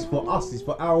album, because it's for us. It's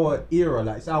for our era.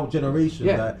 Like it's our generation.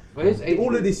 Yeah. Like,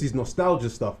 all of this is nostalgia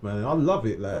stuff, man. I love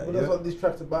it. Like, But that's what this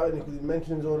track's about, because it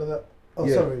mentions all of that. Oh,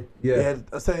 Yeah. sorry. Yeah.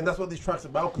 I'm saying that's what this track's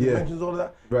about, because it mentions all of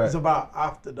that. Right. It's about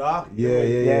After Dark. Yeah.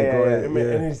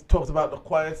 And he talks about the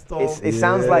Quiet Storm. It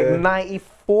sounds like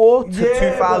 94 to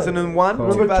 2001,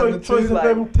 Remember 2002. Choice of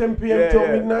them, 10 p.m. till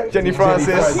midnight? Jenny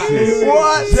Francis.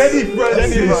 What? Jenny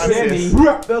Francis.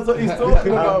 That's what he's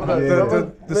talking about,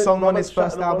 man. The song on his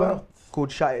first album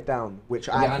called Shut It Down, which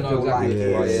I feel like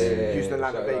is Houston,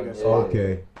 Atlanta, Vegas.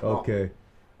 Okay.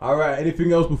 All right.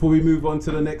 Anything else before we move on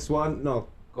to the next one? No.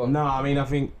 No, I mean, I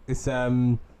think it's I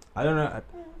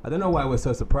don't know why we're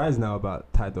so surprised now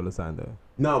about Ty Dolla $ign though.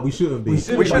 No, we shouldn't be. We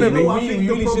shouldn't be. We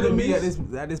really shouldn't be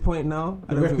at this point now.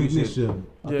 The recognition.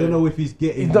 I Yeah. don't know if he's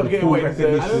getting. He's not getting full what he deserves.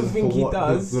 recognition I don't think for he what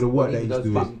does. For the work that He he's does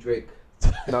doing. Drake.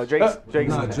 No,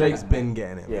 Drake's been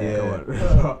getting it. Yeah.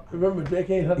 Come on. Remember, Drake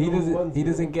ain't had He no doesn't. ones. He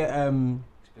doesn't get.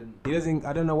 He doesn't.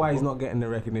 I don't know why he's not getting the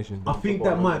recognition. I think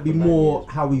that might be more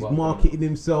how he's marketing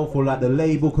himself, or like the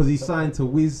label, because he's signed to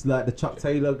Wiz, like the Chuck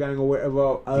Taylor gang or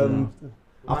whatever.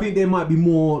 I think there might be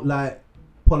more like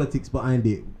politics behind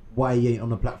it. Why he ain't on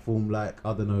the platform? Like,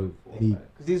 I don't know.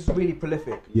 Because he's really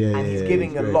prolific, Yeah, and he's yeah,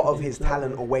 giving he's a great. lot of his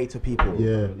talent away to people.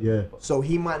 Yeah. So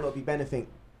he might not be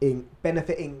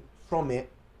benefiting from it,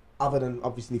 other than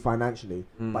obviously financially.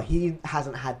 But he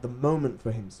hasn't had the moment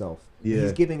for himself. Yeah.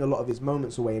 He's giving a lot of his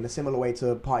moments away in a similar way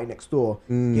to Party Next Door,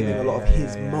 giving a lot of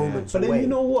his moments But away. then you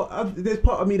know what? There's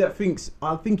part of me that thinks,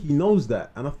 I think he knows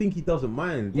that, and I think he doesn't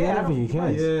mind. Yeah, I think he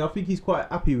can. Yeah, I think he's quite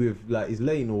happy with like his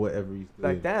lane or whatever he's doing.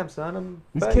 Like, damn, son,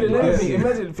 He's 30, killing bro.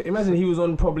 everything. Imagine he was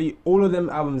on probably all of them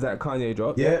albums that Kanye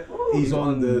dropped. Yeah, he's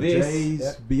on the this, J's,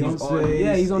 He's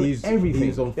Beyonce. he's on everything.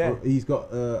 He's on. Yeah. He's got.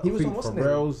 He I was think on what's the name?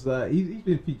 Pharrell's. He's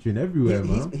been featuring everywhere,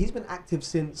 man. He's been active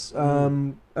since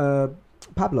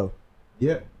Pablo.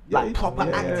 Yeah. Like proper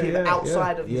active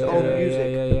outside of his own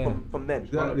music from then.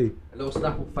 Exactly. A little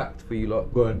Snapple fact for you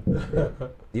lot. Go on.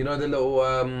 You know the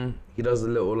little he does the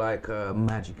little like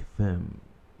Magic FM.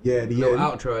 Yeah, the Little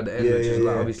end. outro at the end, Yeah, which is yeah,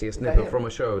 like yeah. obviously a snippet from a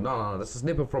show. No, that's a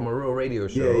snippet from a real radio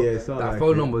show. Yeah, it's not that like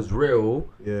phone it. number's real,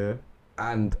 Yeah.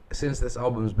 and since this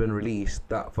album's been released,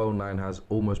 that phone line has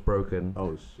almost broken.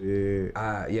 Oh shit.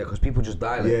 Yeah, because people just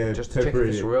dial it Yeah, just to check if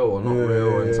it's temporary. real or not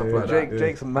real and stuff like that.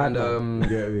 Drake's a mad And man.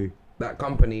 Get me. that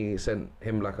company sent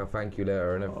him like a thank you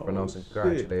letter and everything else, and shit.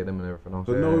 congratulated him and everything else.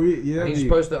 But no, yeah. And he just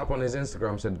posted up on his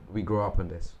Instagram, said we grew up on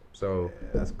this. So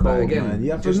That's but cold, again, man.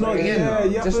 You have to just know. again,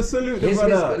 You have just to salute the his-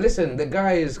 brother. listen, the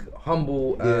guy is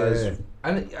humble as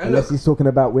and Unless look, he's talking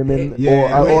about women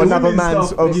Yeah, or with another women's man's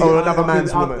stuff, or another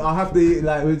man's woman. I have to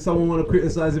like when someone want to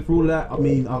criticize it for all that. I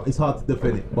mean, it's hard to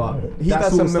defend it, but He that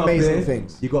does sort of some stuff amazing there,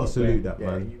 things. You got to salute that, Yeah,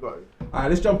 man. you got it. All right,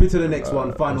 let's jump into the next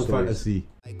one. Final Fantasy.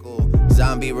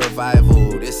 Zombie revival,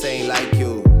 this ain't like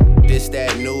you. This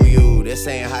that new you, this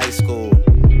ain't high school.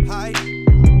 Hi.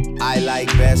 I like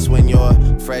best when you're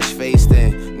fresh faced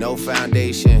and no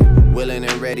foundation. Willing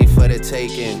and ready for the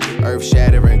taking. Earth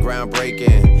shattering,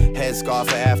 groundbreaking.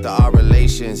 Headscarf after our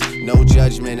relations. No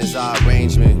judgment is our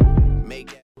arrangement.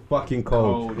 Make it. Fucking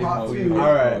cold. Part All two.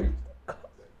 right.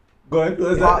 Go ahead.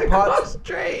 What's that? Part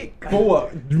Drake. For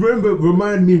what? Remember,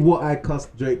 remind me what I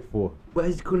cussed Drake for. Why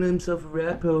is he calling himself a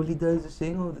rapper? All he does is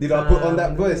sing all the Did I put on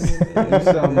that voice? You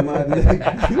sound mad.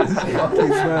 Fucking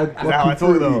mad. how I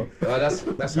talk though.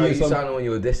 That's how you sounded when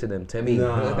you were dissing him, Timmy.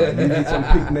 Nah, you need some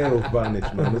pink nails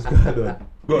varnish, man. What's going on?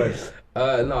 Go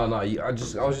ahead. No. I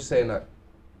was just saying that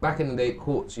back in the day,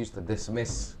 courts used to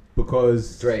dismiss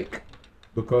Because Drake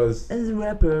Because as a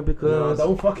rapper because no,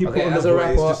 don't fucking okay, put on as the a voice,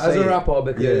 rapper, just as say a it. rapper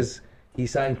because he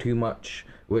sang too much,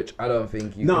 which I don't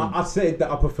think you. No, can. I said that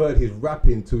I preferred his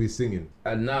rapping to his singing.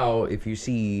 And now, if you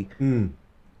see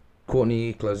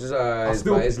Courtney closed his eyes,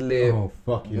 bite his lip. Oh,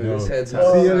 fucking move his hell. head. See, I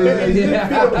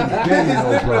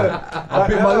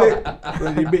bit my lip.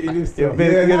 You bit your lips. You're the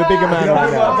bigger man.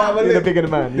 You're the bigger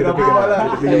man. You're the bigger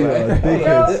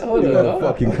man.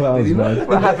 Fucking clowns, man.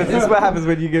 This is what happens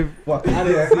when you give. Fucking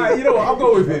yeah. You know what? I'll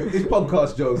go with it. It's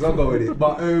podcast jokes. I'll go with it.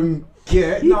 But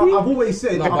yeah. No, I've always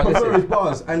said I prefer his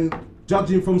bars, and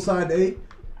judging from side A,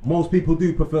 most people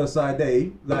do prefer side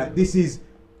A. Like this is.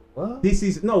 What? This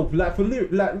is no like for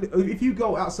like if you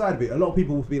go outside of it, a lot of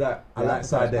people will be like, I like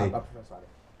side A.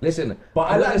 Listen, but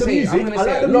I like the music. I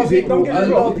like the music. Don't get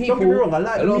me wrong. I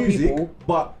like the music.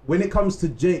 But when it comes to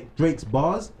Drake's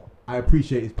bars, I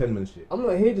appreciate his penmanship. I'm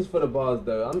not here just for the bars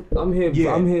though. I'm here.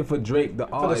 Yeah. I'm here for Drake, the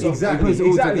artist. Exactly.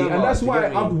 And that's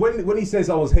why when he says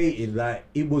I was hating, like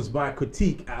it was my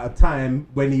critique at a time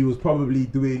when he was probably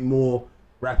doing more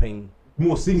rapping.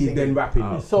 More singing than rapping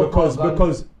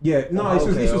because yeah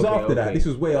this was after that. This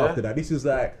was way after that. This was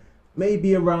like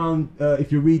maybe around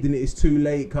if you're reading it, it's too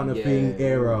late kind of thing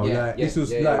era. This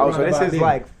was like so this is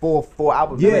like four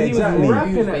albums. Yeah, exactly. He was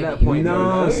rapping at that point.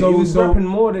 No, he was rapping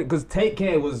more than because Take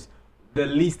Care was the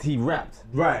least he rapped.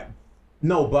 Right.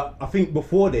 No, but I think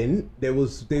before then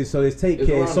there's Take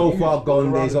Care, So Far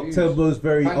Gone. There's October's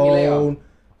Very Own.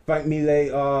 Thank Me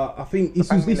Later. I think this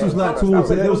was like towards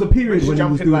there was a period when he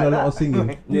was doing a lot of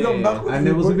singing. And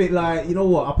there was a bit like, you know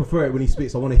what, I prefer it when he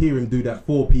spits. I want to hear him do that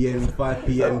 4 p.m, 5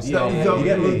 p.m. stuff. You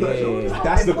get me?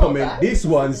 That's the comment. This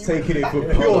one's taking it for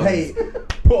pure hate.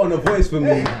 Put on a voice for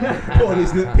me, put on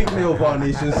his pink nail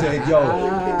varnish and said, yo,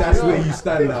 that's where you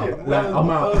stand now. Like,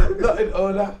 I'm out.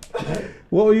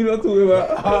 What were you not talking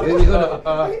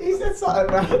about? He said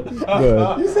something,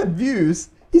 man. You said views.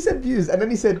 He said views, and then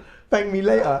he said, thank me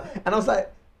later. And I was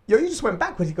like, yo, you just went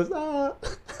backwards. He goes, I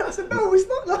said, no, it's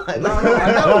not like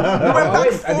that. We went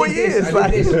back 4 years.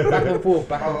 Back and forth.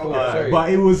 Sorry. But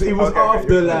it was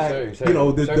after like, you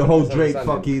know, the whole Drake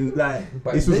fucking like.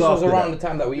 This was around the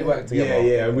time that we worked together.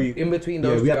 Yeah, and we in between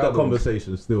those. We had that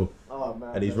conversation still. Oh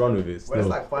man. And he's run with it still. Well, it's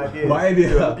like 5 years. But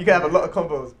anyhow, you can have a lot of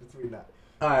combos between that.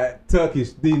 Alright,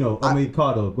 Turkish, Dino,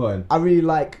 Cardo, go on. I really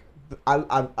like.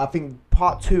 I think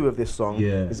part 2 of this song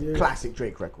is a classic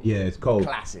Drake record. Yeah, it's cold.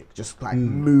 Classic, just like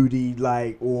moody,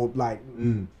 like or like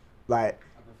like.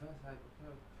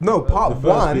 No, part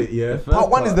 1. Part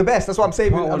 1 is the best. That's why I'm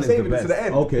saving. I'm saving it to the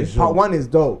end. Okay, sure. Part 1 is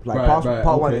dope. Like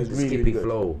part 1 is really skippy good.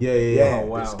 flow. Yeah. Oh,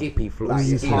 wow. The skippy flow. Like,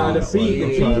 the beat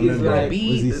is like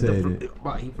beat.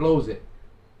 But he flows it.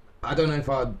 I don't know if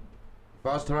I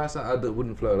was Tarasa, I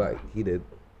wouldn't flow like he did.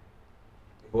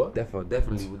 What?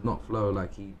 Definitely would not flow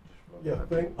like he. Yeah,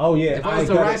 oh yeah, if I was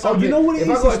to write something, you know what it is?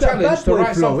 If I got It's a that challenge bad to boy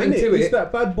write flow, something innit? to it, It's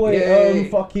that bad boy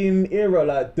fucking era,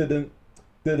 like didn't.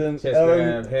 Chest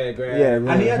grab, hair grab.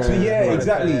 And he actually,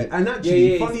 exactly. And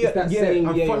actually, funny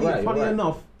right.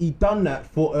 enough, he done that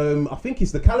for I think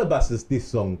it's the Calabasas this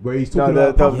song where he's talking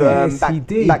about. He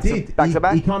did. Back to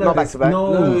back. He kind not back to back.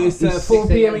 No, it's 4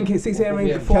 p.m. and 6 a.m.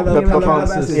 and 4 p.m.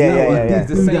 Calabasas. It's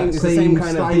the same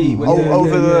kind of beat.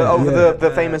 Over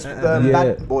the famous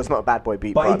bad boy. It's not a bad boy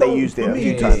beat, but they used it a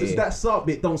few times. That start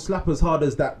bit don't slap as hard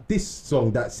as this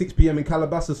song, that 6 p.m. in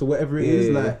Calabasas or whatever it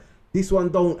is. Like this one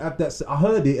don't have that. I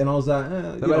heard it and I was like,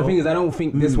 the thing is, I don't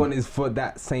think this one is for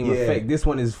that same effect. This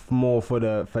one is more for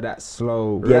that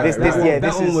slow.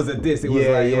 That one was a diss. It was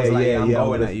like I'm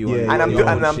going at you.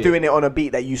 And I'm doing it on a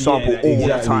beat that you sample all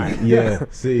the time. Yeah,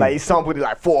 see, like he sampled it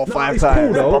like 4 or 5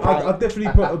 times. Cool, though. I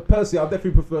definitely personally, I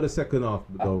definitely prefer the second half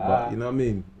though. But you know what I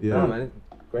mean? Yeah, no, man,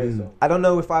 great song. I don't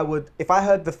know if I would if I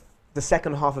heard the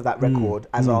second half of that record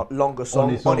as a longer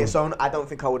song on its own, I don't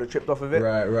think I would have tripped off of it.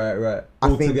 Right.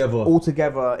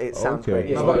 Altogether, it sounds great.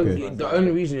 Yeah, but the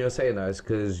only reason you're saying that is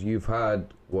because you've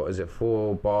had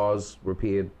 4 bars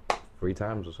repeated 3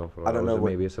 times or something. I don't know.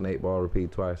 Maybe it's an 8 bar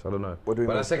repeated twice. I don't know. But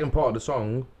the second part of the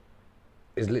song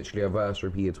is literally a verse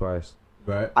repeated twice.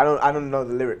 Right. I don't know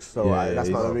the lyrics, so that's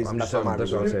not the reason. That's not my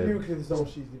reason. Lyrically, the song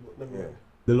cheesy, but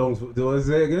the longs. Do you want to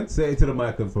say it again? Say it to the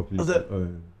mic and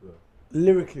properly.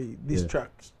 Lyrically, this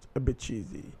track's a bit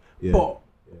cheesy, but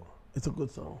it's a good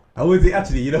song. How is it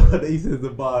actually? You know what he says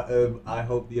about I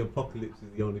hope the apocalypse is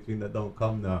the only thing that don't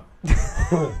come now.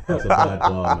 That's a bad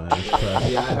bar, man. It's trash.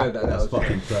 Yeah, I heard that. That's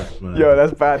fucking trash, man. Yo,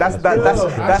 that's bad.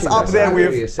 That's up there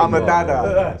with I'm a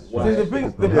dada. See, the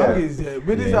thing is,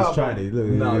 with this album, he's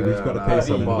got to pay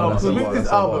something. So with this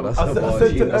album, I said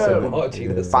to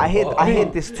but I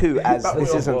hit this too as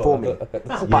this isn't for me.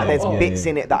 But there's bits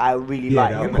in it that I really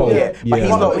like. But he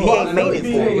ain't made it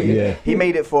for me. He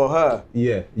made it for her.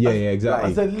 Yeah,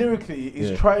 exactly. I said lyrically,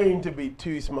 he's trying to be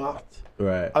too smart.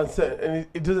 Right. And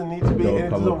it doesn't need to be, Don't and it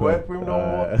come doesn't across. work for him no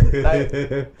more.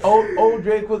 Like old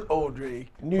Drake was old Drake,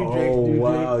 new Drake, new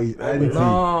wow, Drake. he's anti.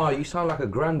 No, you sound like a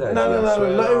granddad. No, not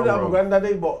even that I'm a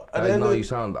granddaddy, but at the end No, of you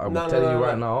sound. I'm no, telling no, you no.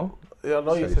 right now. Yeah, I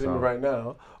know you're Say telling me sound. right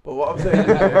now, but what I'm saying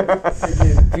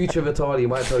is, Future Vitali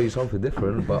might tell you something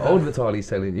different, but old Vitali's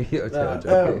telling you.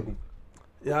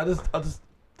 yeah, I just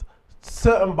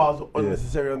certain bars were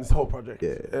unnecessary on this whole project.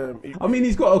 Yeah. I mean,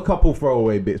 he's got a couple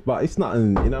throwaway bits, but it's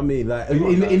nothing. You know what I mean? Like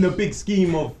in the big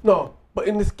scheme of No, but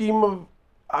in the scheme of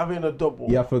having a double.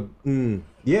 yeah, for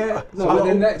yeah. No, but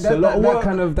then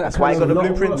that's why he got the lot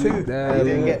of blueprint work. too. He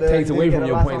didn't get the- takes he away didn't from get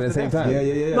your the point at the life same after time.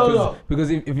 Yeah. No.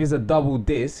 Because if it's a double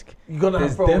disc, You're gonna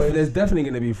have throwaways. there's definitely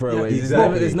going to be throwaways.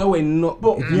 exactly. There's no way not.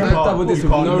 But If you you have a can't- double disc you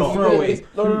with can't no not. throwaways,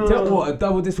 No. tell me what, a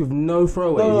double disc with no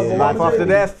throwaways. No, Yeah. Life after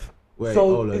death. Wait, So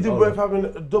hold on, is it hold worth on. having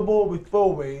a double with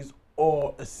throwaways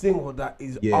or a single that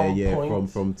is on point?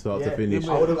 from start to Yeah. finish.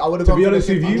 I would've To gone be for honest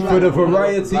the with you, 50 for the track.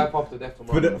 variety, Life after death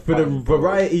for the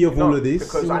variety of all of this,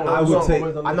 because I I would take.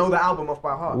 I know the album off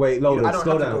by heart. Wait, Lola, I don't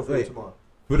slow have to down. go through it Wait. tomorrow.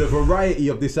 For the variety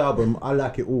of this album, I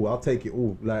like it all. I'll take it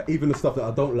all. Like even the stuff that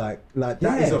I don't like that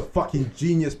is a fucking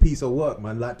genius piece of work,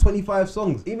 man. Like 25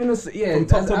 songs. Even From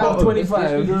top to bottom.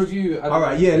 25. All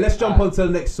right, yeah. Let's jump on to the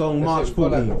next song, March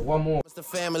 14th. One more. It's the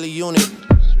family unit.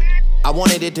 I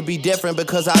wanted it to be different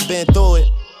because I've been through it.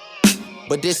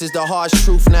 But this is the harsh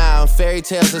truth now. Fairy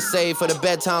tales are saved for the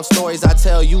bedtime stories I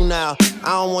tell you now.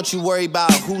 I don't want you worried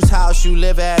about whose house you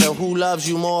live at or who loves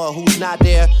you more, who's not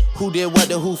there, who did what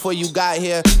to who for you got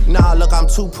here. Nah, look, I'm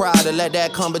too proud to let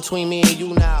that come between me and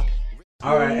you now.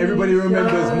 All right, everybody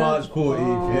remembers March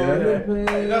 14th,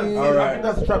 yeah? All right. I think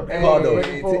that's the trap.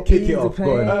 Cardo, kick it off.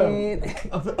 Go ahead.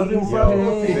 I think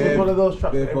it's one of those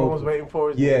tracks that everyone was waiting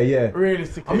for. Isn't it? Yeah.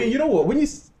 Realistically. I mean, you know what?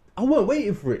 I weren't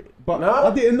waiting for it, but Nah.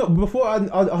 I didn't know. Before I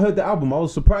heard the album, I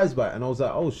was surprised by it, and I was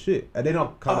like, oh shit. And then I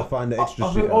kind of find the extra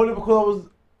I shit. think only because I was,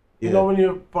 you Yeah. know, when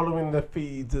you're folling the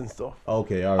feeds and stuff.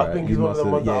 Okay, all right. I think You it's one of the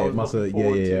must've- ones that I yeah, was must've- looking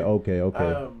forward to. Okay.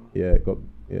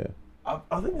 Yeah.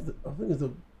 I think it's a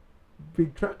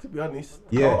big track, to be honest.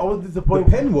 Yeah. I was The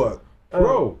disappointed. pen work,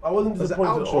 bro. I wasn't That's the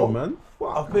disappointed at outro, all. man.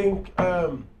 I think,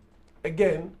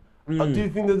 again, I do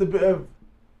think there's a bit of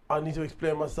I need to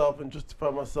explain myself and justify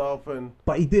myself and.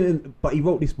 But he didn't. But he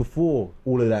wrote this before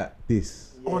all of that. Yeah,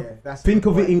 that's Think the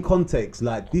of it point. in context.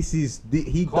 Like this is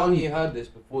he done. Kanye heard this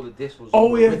before the disc was.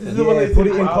 Oh yeah, written. this is the one Yeah, that put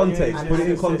said, it in wow, context, yeah, put it in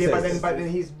yes, context. yes, But then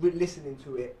he's listening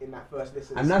to it in that first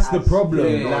listen. And that's the as- problem.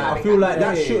 Yeah, Like, yeah, I feel like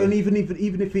that yeah. shouldn't even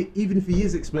if he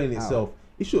is explaining itself,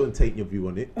 it shouldn't take your view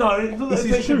on it. No, it doesn't This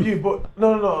is take true. you, but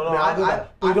no. I do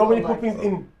that. I You know when you feel put like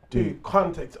things into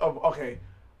context of okay,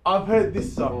 I've heard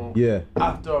this song Yeah.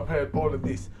 after I've heard all of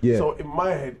this. Yeah. So in my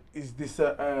head, is this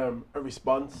a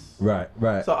response? Right.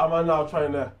 So am I now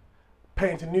trying to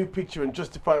paint a new picture and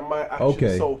justify my actions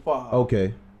Okay. so far?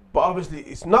 Okay. But obviously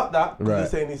it's not that. 'Cause Right. He's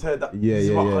saying he's heard that. Yeah, this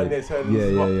is what yeah. Kanye's heard. And Yeah, this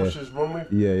is what yeah. Pusha's run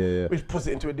with. Yeah. Which puts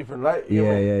it into a different light. You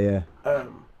know? Yeah.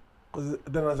 Because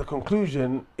then as a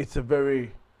conclusion, it's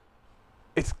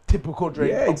typical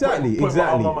Drake. Yeah, I'm putting my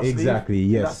arm on my sleeve exactly.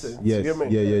 in that Yes. sense, Yes. you get me?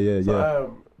 Yeah.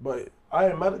 So, but I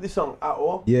ain't mad at this song at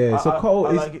all. Yeah, so Cole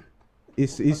I is like it.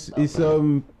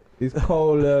 it's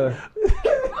Cole.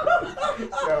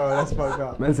 Oh, that's fucked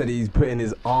up. Man said he's putting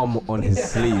his arm on his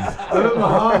sleeve.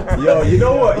 Yo, you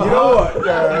know what?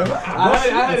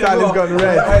 Sally's gone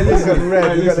red. He's gone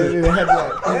red. He's got it in the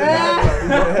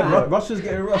headlight. Russia's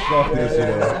getting rushed after this, you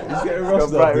know. He's getting rushed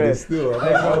bright after red. this still.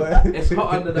 It's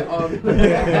hot under the arm.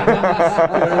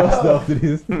 Getting rushed after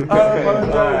this.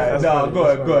 Alright, no,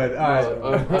 go ahead.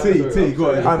 Alright. T, go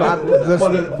ahead.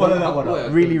 Follow that one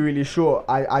up. Really, really short.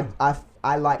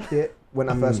 I liked it when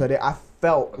I first heard it. I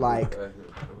felt like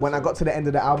when I got to the end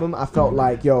of the album, I felt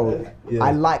like, yo, Yeah.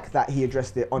 I like that he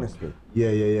addressed it honestly,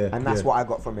 Yeah. and that's what I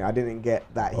got from it. I didn't get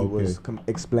that he was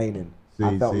explaining. I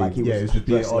See, felt like he was it's just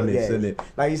being addressing it. honest, isn't it?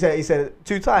 Like he said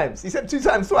 2 times. He said 2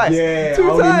 times twice. Yeah, two I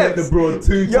only times. met the broad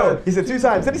 2 Yo, times. he said 2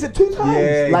 times. Then he said 2 times.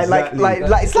 Yeah, exactly.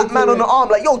 like slap man on the arm.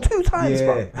 Like, yo, 2 times, Yeah,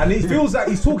 bro. and it feels like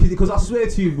he's talking because I swear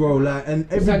to you, bro, like,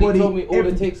 and everybody told me all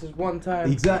it takes is one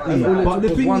time. exactly. And all it But took the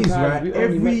was thing one is, time. right? We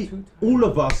only met 2 times. All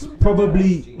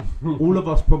of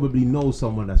us probably know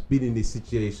someone that's been in this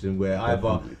situation where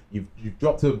either you've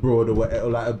dropped a broad or whatever,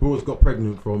 like a broad's got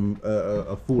pregnant from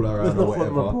a fool Let's around or not call him a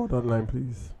whatever. broad online,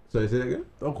 please. So say that again.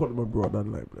 Don't call him a broad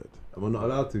online, blood. Am I not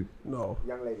allowed to? No.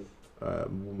 Young lady.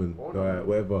 Woman, alright,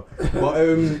 whatever.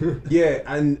 But yeah,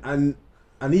 and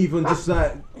even just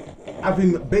like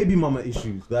having baby mama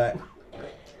issues, like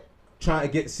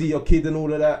trying to see your kid and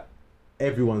all of that.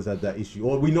 Everyone's had that issue,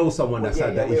 or we know someone that's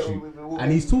had that issue.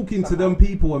 And he's talking to them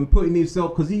people and putting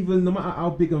himself, because even no matter how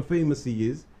big and famous he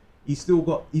is, he's still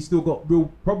got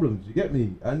real problems. You get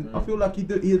me? And I feel like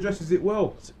he addresses it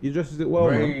well. He addresses it well.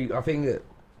 Man. I think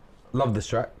love this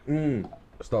track.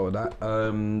 Start with that.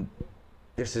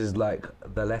 This is like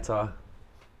the letter.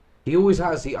 He always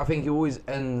has. I think he always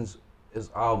ends his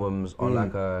albums on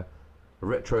like a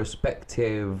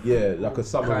retrospective. Yeah, like a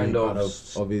summary kind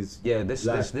of his. Yeah, this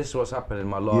is what's happened in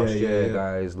my last year,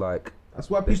 guys. Like that's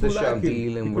why people the shit like I'm him.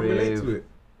 dealing with. Relate to it.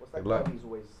 What's that guy he's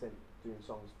always doing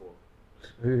songs for?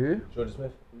 Who? Jordan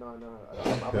Smith. No.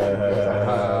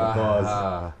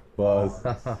 Bars.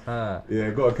 Yeah,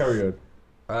 go on, carry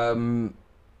on.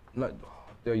 Like,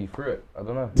 you threw it. I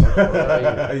don't know.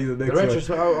 The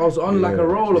retrospect. I was on like a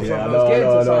roll or something. I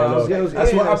was getting to something.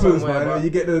 That's what happens, man. When you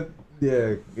get the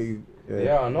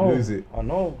yeah, I know. Lose it. I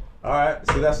know. All right,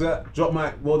 so that's that. Drop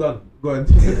mic. Well done. Go on.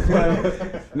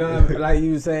 No, like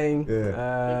you were saying. Carry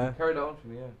that on for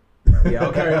me, yeah,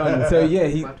 I'll carry on. So yeah,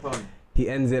 he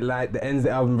ends the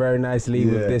album very nicely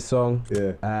with this song.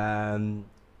 Yeah.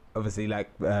 Obviously, like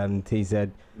T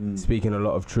said, speaking a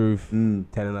lot of truth,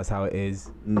 telling us how it is.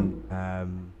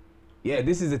 Yeah,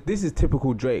 this is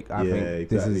typical Drake. I think exactly.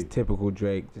 This is typical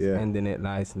Drake. Just ending it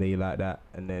nicely like that,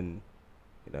 and then,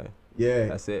 you know. Yeah,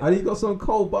 that's it. And he got some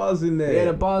cold bars in there. Yeah,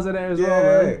 the bars are there as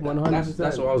well, man. 100%.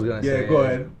 That's what I was gonna say. Yeah, go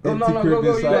ahead.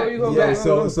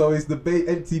 So it's the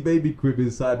empty baby crib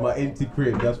inside my empty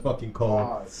crib. That's fucking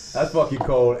cold. That's fucking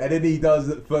cold. And then he does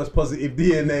the first positive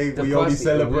DNA. We only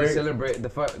celebrate. We celebrate the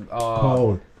first.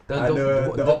 Cold. And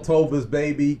the October's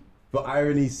baby, for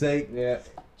irony's sake. Yeah.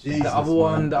 Jesus, the other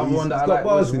one that I like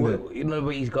was, you know,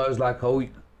 but he goes like, oh.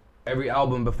 Every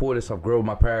album before this, I've grown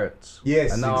my parents.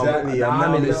 Yes, and now exactly.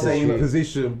 I'm in the same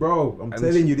position, bro. I'm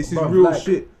telling you, this is real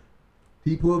shit.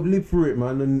 People have lived through it,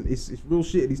 man, and it's real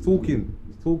shit. He's talking.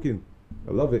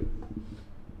 I love it.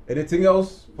 Anything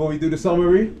else before we do the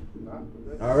summary?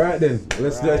 All right then,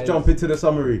 let's jump into the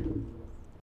summary.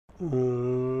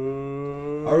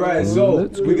 All right, so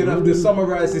we're gonna have to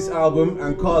summarize this album,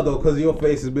 and Cardo, because your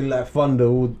face has been like thunder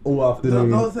all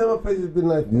afternoon. Don't say my face has been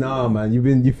like. Nah, man,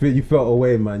 you felt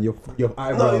away, man. Your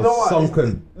eyebrows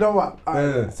sunken. You know what?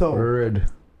 So red.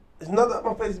 It's not that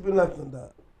my face has been like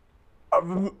that. I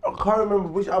can't remember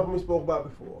which album we spoke about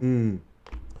before.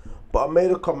 But I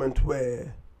made a comment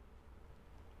where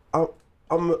I'm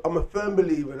a firm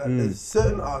believer that there's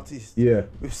certain artists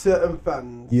with certain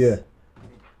fans. Yeah.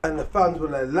 And the fans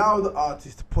will allow the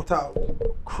artist to put out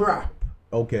crap.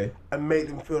 Okay. And make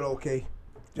them feel okay.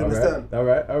 Do you understand? All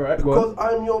right. Because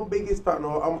I'm your biggest fan,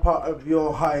 or I'm part of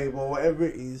your hive, or whatever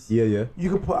it is. Yeah. You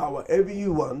can put out whatever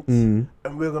you want, and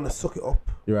we're gonna suck it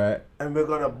up. Right. And we're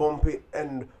gonna bump it,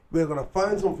 and we're gonna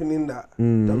find something in that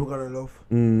that we're gonna love.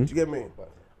 Do you get me?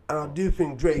 And I do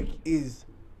think Drake is,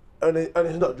 and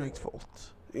it's not Drake's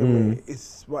fault. You know what I mean?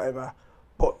 It's whatever.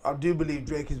 But I do believe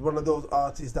Drake is one of those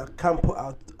artists that can put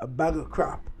out a bag of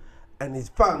crap, and his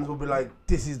fans will be like,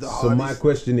 "This is the hardest." So my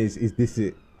question is this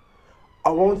it? I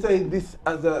won't say this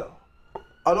as a.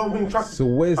 I don't think track. So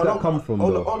where's that come from,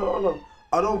 though? Hold on.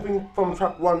 I don't think from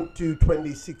track 1 to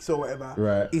 26 or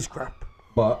whatever is crap.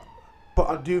 But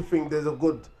I do think there's a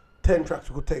good 10 tracks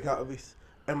we could take out of this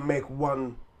and make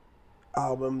one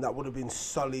album that would have been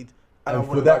solid. And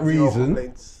for that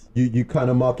reason, you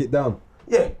kind of mark it down.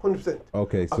 Yeah, 100%.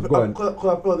 Okay, so go on. Because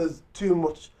I feel there's too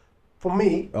much, for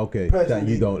me, that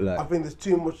you don't like. I think there's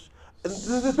too much. And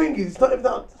the thing is, it's not even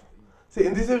that. See,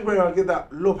 and this is where I get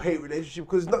that love-hate relationship,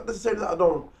 because it's not necessarily that I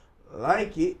don't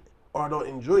like it or I don't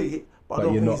enjoy it, but I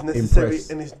don't think it's necessary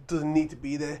impressed. And it doesn't need to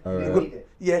be there. Right.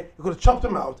 You could have chopped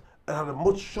them out and had a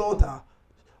much shorter.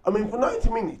 I mean, for 90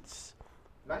 minutes.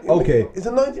 It's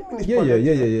a 90 minutes project.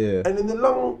 Yeah. And in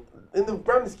the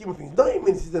grand scheme of things, 90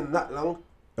 minutes isn't that long.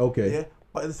 Okay. Yeah.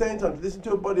 But at the same time, to listen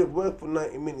to a body of work for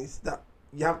 90 minutes, that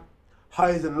you have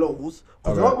highs and lows.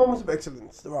 Because there are moments of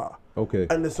excellence, there are. Okay.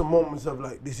 And there's some moments of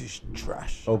like, this is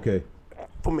trash. Okay.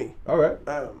 For me. All right.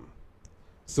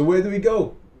 So where do we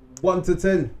go? 1 to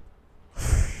 10.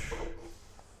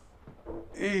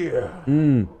 Yeah.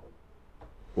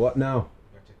 What now?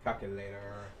 Got your calculator.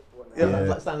 Yeah,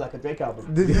 that sounds like a Drake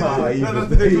album.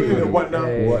 What now?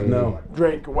 What now?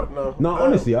 Drake, what now? No,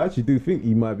 honestly, I actually do think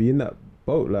he might be in that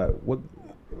boat. Like, what?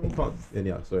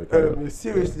 Anyhow, sorry.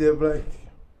 Seriously, I'm like,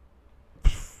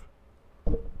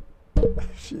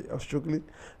 shit, I'm struggling.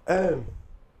 With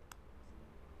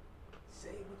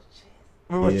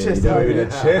my chest.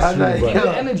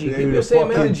 Energy. Keep your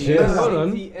same energy. Hold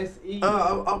on.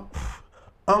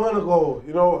 I'm gonna go.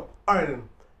 You know what? Alright then.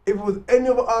 If it was any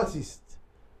other artist,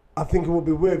 I think it would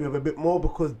be wary of a bit more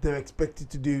because they're expected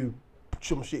to do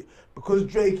some shit. Because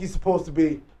Drake is supposed to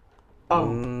be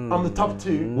I'm the top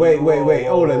 2. Wait,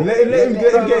 hold on. Let him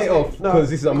get it off, No. because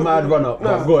this is a mad run up.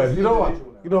 No, Go ahead. you know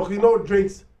what? You know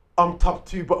Drake's. I'm top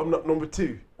 2, but I'm not number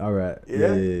 2. All right.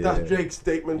 Yeah, that's Drake's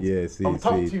statement. Yeah, see, I'm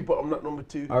top see. 2, but I'm not number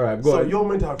 2. All right, go so on. you're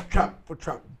meant to have trap for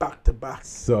trap back to back,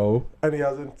 So. and he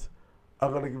hasn't.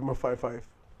 I'm gonna give him a 5-5.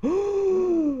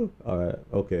 All right.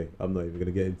 Okay. I'm not even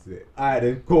gonna get into it. All right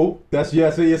then. Cool. That's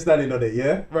where you're standing on it.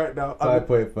 Yeah. Right now,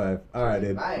 5.5. All right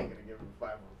then. I ain't gonna give him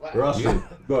a 5. Russell,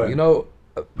 go ahead. You know,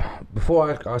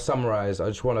 before I summarize, I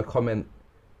just want to comment.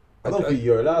 I don't think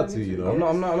you're allowed to. You know.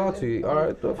 I'm not allowed to. All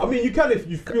right. I mean, you can if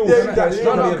you feel Yeah, that yeah,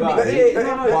 strongly yeah, about yeah, it. yeah,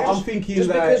 yeah, But I'm just- thinking Just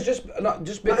like.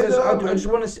 because I just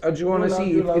want to No,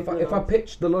 see no, if I no.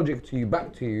 pitch the logic to you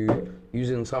back to you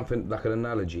using something like an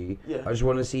analogy. Yeah. I just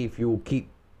want to see if you'll keep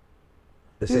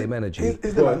the same energy.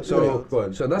 Is Go on, So go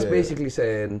on. so that's Yeah. basically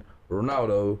saying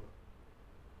Ronaldo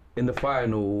in the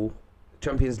final,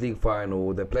 Champions League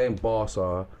final, they're playing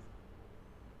Barca.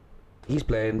 He's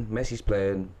playing, Messi's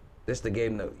playing. This is the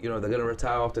game that, you know, they're going to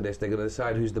retire after this. They're going to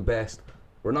decide who's the best.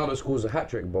 Ronaldo scores a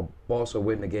hat-trick, but Barca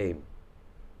win the game.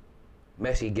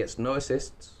 Messi gets no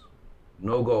assists,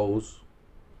 no goals.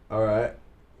 All right.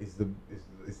 It's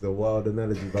the wild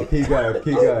analogy, but keep going.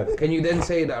 Can you then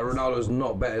say that Ronaldo's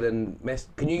not better than Messi?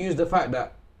 Can you use the fact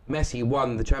that Messi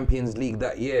won the Champions League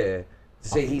that year to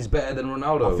say he's better than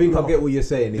Ronaldo? I think I get what you're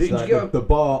saying. It's Did you like get- the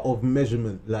bar of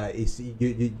measurement. Like it's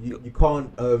you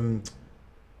can't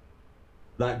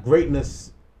like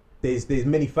greatness. There's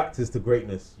many factors to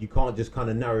greatness. You can't just kind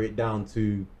of narrow it down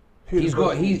to He's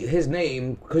got his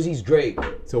name because he's Drake.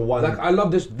 one. Like I love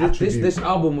this attribute. this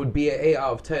album would be an 8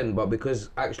 out of 10, but because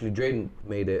actually Drake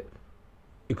made it,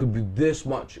 it could be this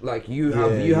much. Like you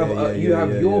have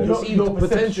your perceived Your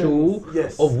potential perceptions,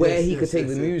 yes, of where yes, he yes, could take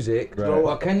yes, the yes. music. Right.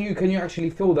 But can you actually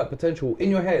feel that potential in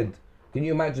your head? Can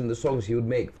you imagine the songs he would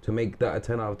make to make that a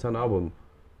 10 out of 10 album?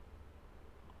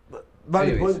 Valid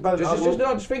Anyways, point, valid just argument.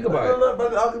 just think about it. No,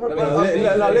 valid argument. No, valid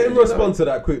argument. Let him respond to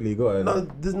that quickly. Go ahead. No,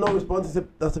 there's no response.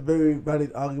 That's a very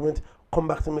valid argument. Come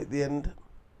back to me at the end.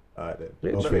 All right then.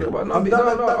 Yeah, just Okay. think about it.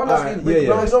 No, honestly, yeah,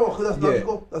 No, it's not, because that's Yeah.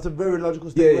 logical. That's a very logical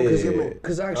Yeah, statement. yeah, Because yeah, yeah.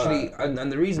 Because actually,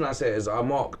 and the reason I say it is I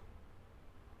mark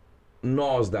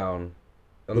Nas down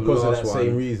on the Because of last that one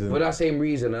same reason. for that same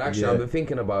reason. And actually, Yeah. I've been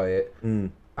thinking about it,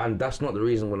 Mm. and that's not the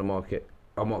reason when I mark it.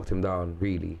 I marked him down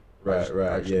really. Right, right,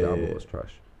 Actually, yeah, the album yeah. was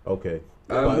trash. Okay.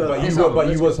 Um, but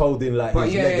you was holding like But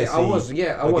his yeah, legacy. I was against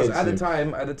at the him.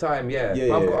 time. Yeah, Yeah,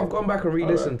 but yeah. I've gone back and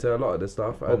re-listened to a lot of this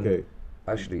stuff. And Okay.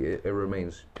 Actually, it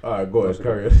remains. All right, go ahead,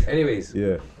 carry on. Anyways,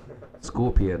 Yeah.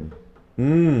 Scorpion. So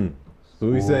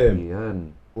we saying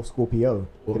Scorpion. Or Scorpio.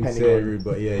 what we depending say, on-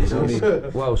 but yeah, you know what I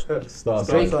mean. Well, Star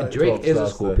Drake sign. Drake is a Star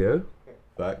sign. Scorpio.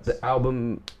 Facts. The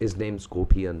album is named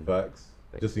Scorpion. Facts.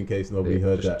 Just in case nobody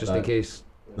heard that. Just in like, case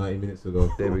 90 minutes ago.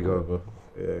 There we go. Whatever.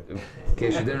 Yeah. in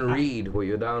case you didn't read what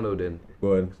you're downloading.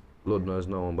 Go on. Lord knows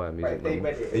no one buy music. no more.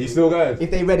 Are you still going?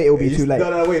 If they read it, it'll be too late.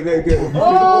 No, wait, let go.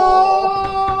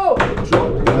 Oh!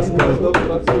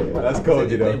 That's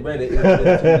cold, you know. read it,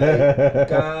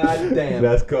 God damn.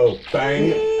 That's cold.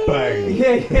 Bang,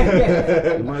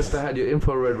 bang. You must have had your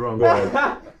infrared wrong. Go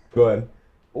on. Go on.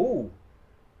 Ooh.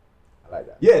 I like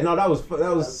that. Yeah, no, that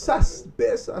was sass.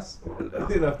 Bit of sass. You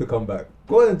didn't have to come back.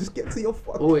 Go on, just get to your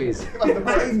fucking Always.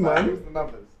 thing, man.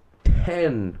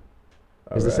 10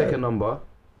 is the second number.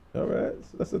 Alright,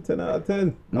 so that's a 10 out of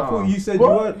 10. No. I thought you said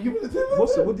What? you You weren't.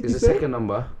 what's What did Is you the say? second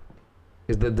number.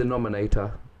 Is the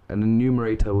denominator. And the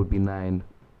numerator would be 9.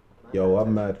 Yo,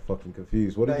 I'm mad fucking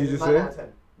confused. What did you just say?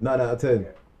 9 out of 10.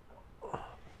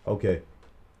 Okay.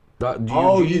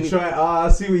 You try. I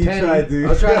see what you 10. try to do. I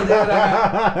was trying to do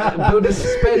that. Build a You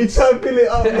suspense. try to fill it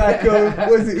up like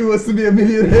was it? Who wants to be a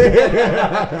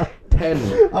millionaire?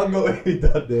 10 I'm not what he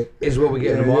done there. is what we're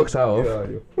getting the marks out of. Yeah,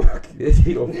 you're fucking.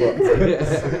 You're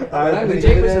fucked. Andy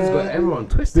Jameson's got everyone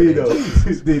twisted.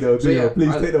 Dino, So yeah,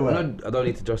 please take the I one. don't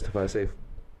need to justify safe.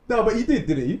 No, but you did,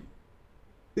 didn't you?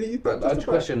 Didn't you? But I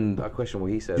justify it? question what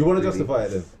he said. You want to really. justify it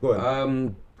then? Go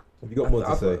on. Have you got more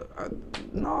to say?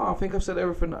 No, I think I've said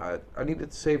everything I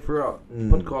needed to say throughout the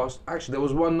Mm. podcast. Actually, there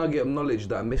was one nugget of knowledge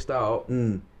that I missed out,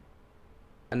 and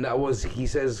that was he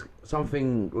says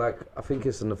something like, I think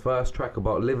it's in the first track,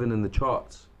 about living in the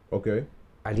charts, Okay.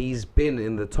 and he's been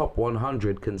in the top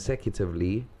 100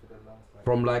 consecutively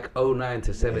from like 09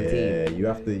 to 17. Yeah, you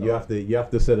have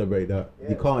to celebrate that.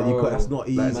 You can't. That's not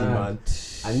easy, That's man.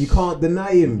 And you can't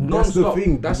deny him. That's the Non-stop.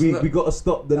 thing. That's We not- got to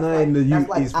stop denying the That's youth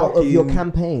like is out fucking of your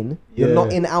campaign. You're Yeah.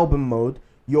 not in album mode.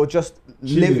 You're just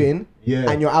chilling. living, Yeah,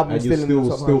 and your album's you're still in the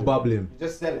top still 100. bubbling.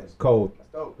 Just selling. It's cold.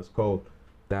 That's dope. That's cold.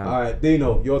 Damn. All right,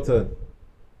 Dino, your turn.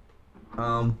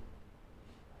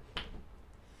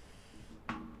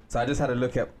 So I just had a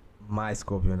look at my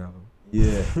Scorpion album.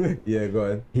 Yeah, yeah, go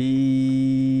ahead.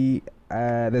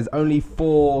 There's only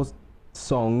 4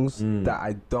 songs Mm. that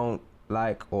I don't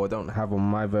like or don't have on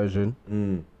my version.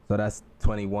 So that's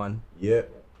 21. Yeah.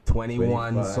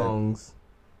 21 25. songs.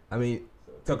 I mean,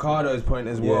 Takado's point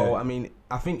as Yeah. well. I mean,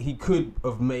 I think he could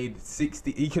have made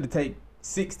 60. He could have taken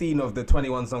 16 of the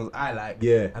 21 songs I like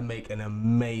and make an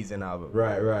amazing album.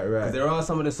 Right. Because there are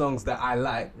some of the songs that I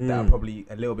like that are probably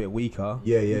a little bit weaker.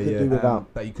 Yeah.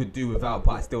 That you could do without,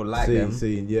 but I still like them.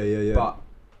 Yeah. But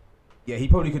yeah, he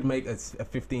probably could make a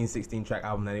 15, 16 track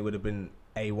album and it would have been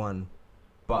A1.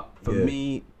 But for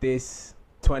me, this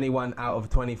 21 out of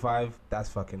 25, that's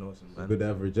fucking awesome, man. Good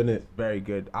average, isn't it? Very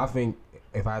good. I think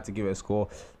if I had to give it a score,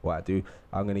 what I do,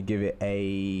 I'm going to give it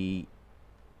a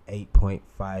 8.5.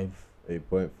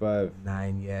 8.5.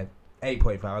 9, yeah.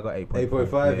 8.5. I got 8.5.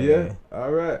 8.5, yeah?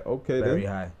 All right, okay then. Very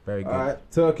high. Very good. All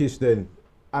right, Turkish then.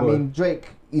 I mean, Drake,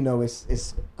 you know,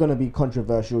 it's gonna be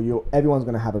controversial. Everyone's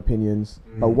gonna have opinions,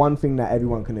 but one thing that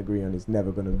everyone can agree on is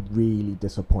never gonna really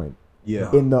disappoint.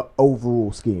 Yeah. In the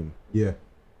overall scheme. Yeah.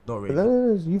 Not really.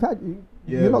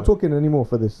 You're not talking anymore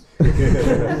for this.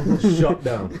 Shut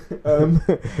down.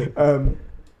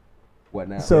 What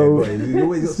now? So you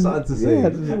always got something to say. Yeah,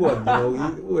 You want, but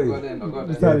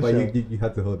you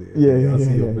had to hold it. Yeah. I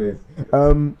see your face.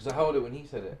 Because I held it when he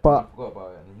said it. But I forgot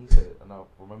about it, and he said it, and I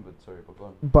remembered. Sorry, but go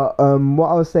on. But what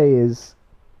I would say is,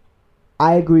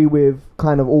 I agree with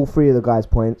kind of all 3 of the guys'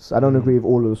 points. I don't agree with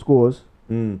all of the scores.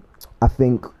 I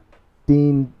think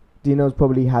Dino's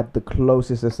probably had the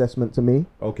closest assessment to me.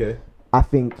 Okay. I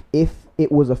think if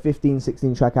it was a 15,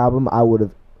 16 track album,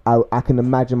 I can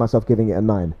imagine myself giving it a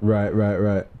 9.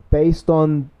 Right. Based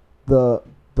on the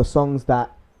songs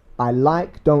that I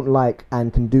like, don't like,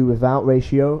 and can do without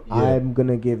ratio, I'm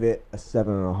gonna give it a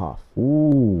 7.5.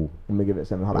 Ooh. I'm gonna give it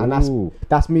a 7.5, and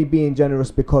that's me being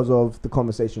generous because of the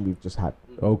conversation we've just had.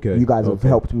 Okay. You guys have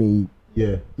helped me.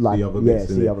 Yeah. Like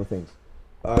see other things.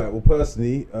 All right. Well,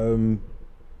 personally,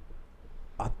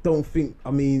 I don't think. I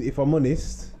mean, if I'm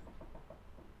honest,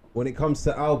 when it comes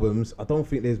to albums, I don't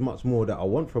think there's much more that I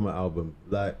want from an album.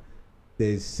 Like,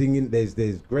 there's singing, there's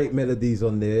great melodies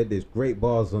on there, there's great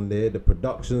bars on there, the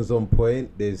production's on point,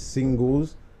 there's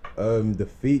singles, the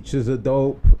features are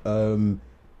dope,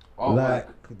 like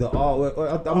the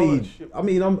artwork. I mean,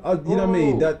 you know what I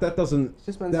mean. That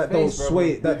don't sway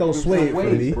it for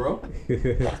me. Bro.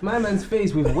 It's my man's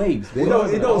face with waves. It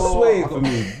don't sway it for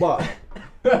me, but.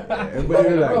 Everybody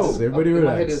relax.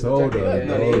 Hold on.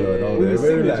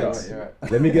 Everybody relax.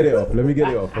 Let me get it off.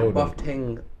 Hold on. Buff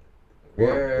Ting.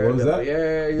 What was that?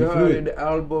 Yeah, you The heard fluid? the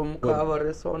album cover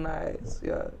is so nice.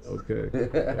 Yes. Okay.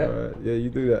 Alright. Yeah,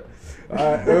 you do that.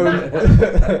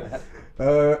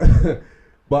 Alright.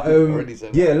 But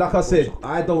yeah, like I said,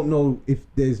 I don't know if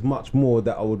there's much more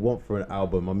that I would want for an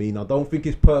album. I mean, I don't think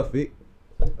it's perfect.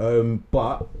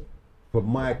 But for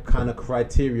my kind of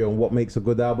criteria on what makes a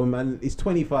good album, and it's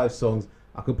 25 songs.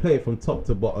 I could play it from top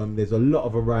to bottom. There's a lot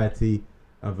of variety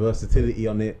and versatility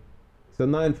on it. It's a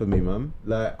 9 for me, man.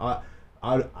 Like I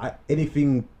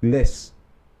anything less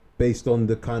based on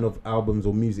the kind of albums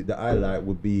or music that I like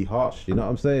would be harsh. You know what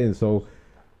I'm saying? So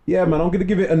yeah, man, I'm gonna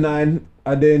give it a 9.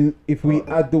 And then if we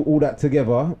add all that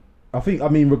together, I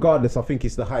mean, regardless, I think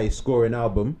it's the highest scoring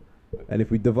album. And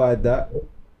if we divide that,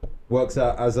 works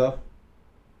out as a.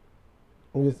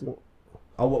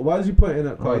 Why did you put it in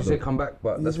that card? You said come back,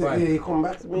 but that's fine. Yeah, you come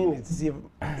back to me to see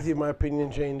if my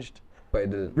opinion changed. But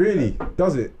it didn't. Really?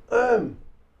 Does it? I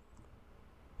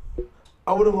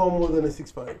wouldn't go more than a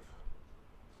 6.5.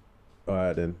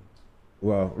 Alright then.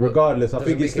 Well, regardless, I doesn't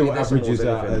think it make still any decimals averages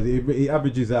out. It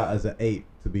averages out as an 8,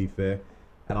 to be fair.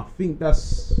 And I think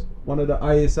that's one of the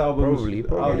highest albums. Probably.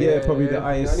 Probably the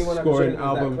highest scoring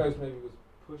album.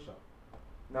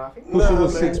 No, I think Pusha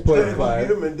was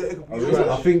 6.5.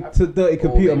 I think to Dirty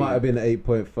Computer might have been an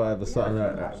 8.5 or something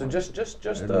like that. So just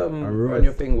on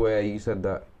your thing where you said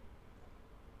that.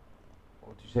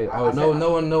 What did you say? No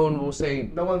one will say.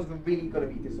 no one's really gonna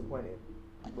be disappointed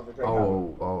with the Drake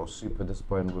album. Super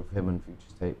disappointed with him and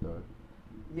Future's tape though.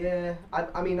 Yeah,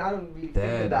 I mean, I don't really think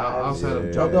Dead. of that Outside of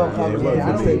as... Job I Dog, don't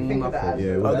really think of that as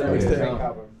Yeah, a well, Drake yeah.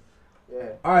 album. Yeah.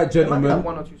 Alright, There might be like gentlemen.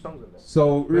 1 or 2 songs on there.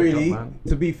 So really, job, man.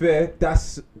 to be fair,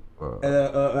 that's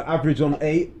average on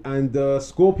 8, and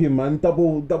Scorpion, man,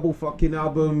 double fucking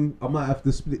album. I might have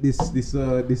to split this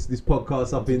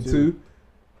podcast up in 2.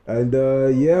 And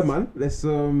yeah, man, let's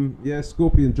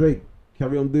Scorpion, Drake,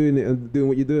 carry on doing it and doing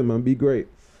what you're doing, man. Be great.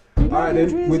 All right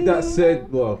then. With that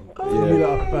said, well, I'm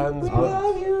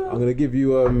gonna give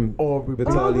you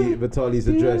Vitali's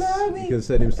address. You can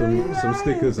send him some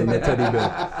stickers and a teddy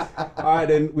bear. All right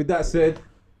then. With that said,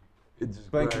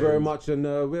 Thank you very much, and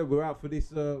we're out for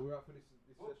this. We're out for this.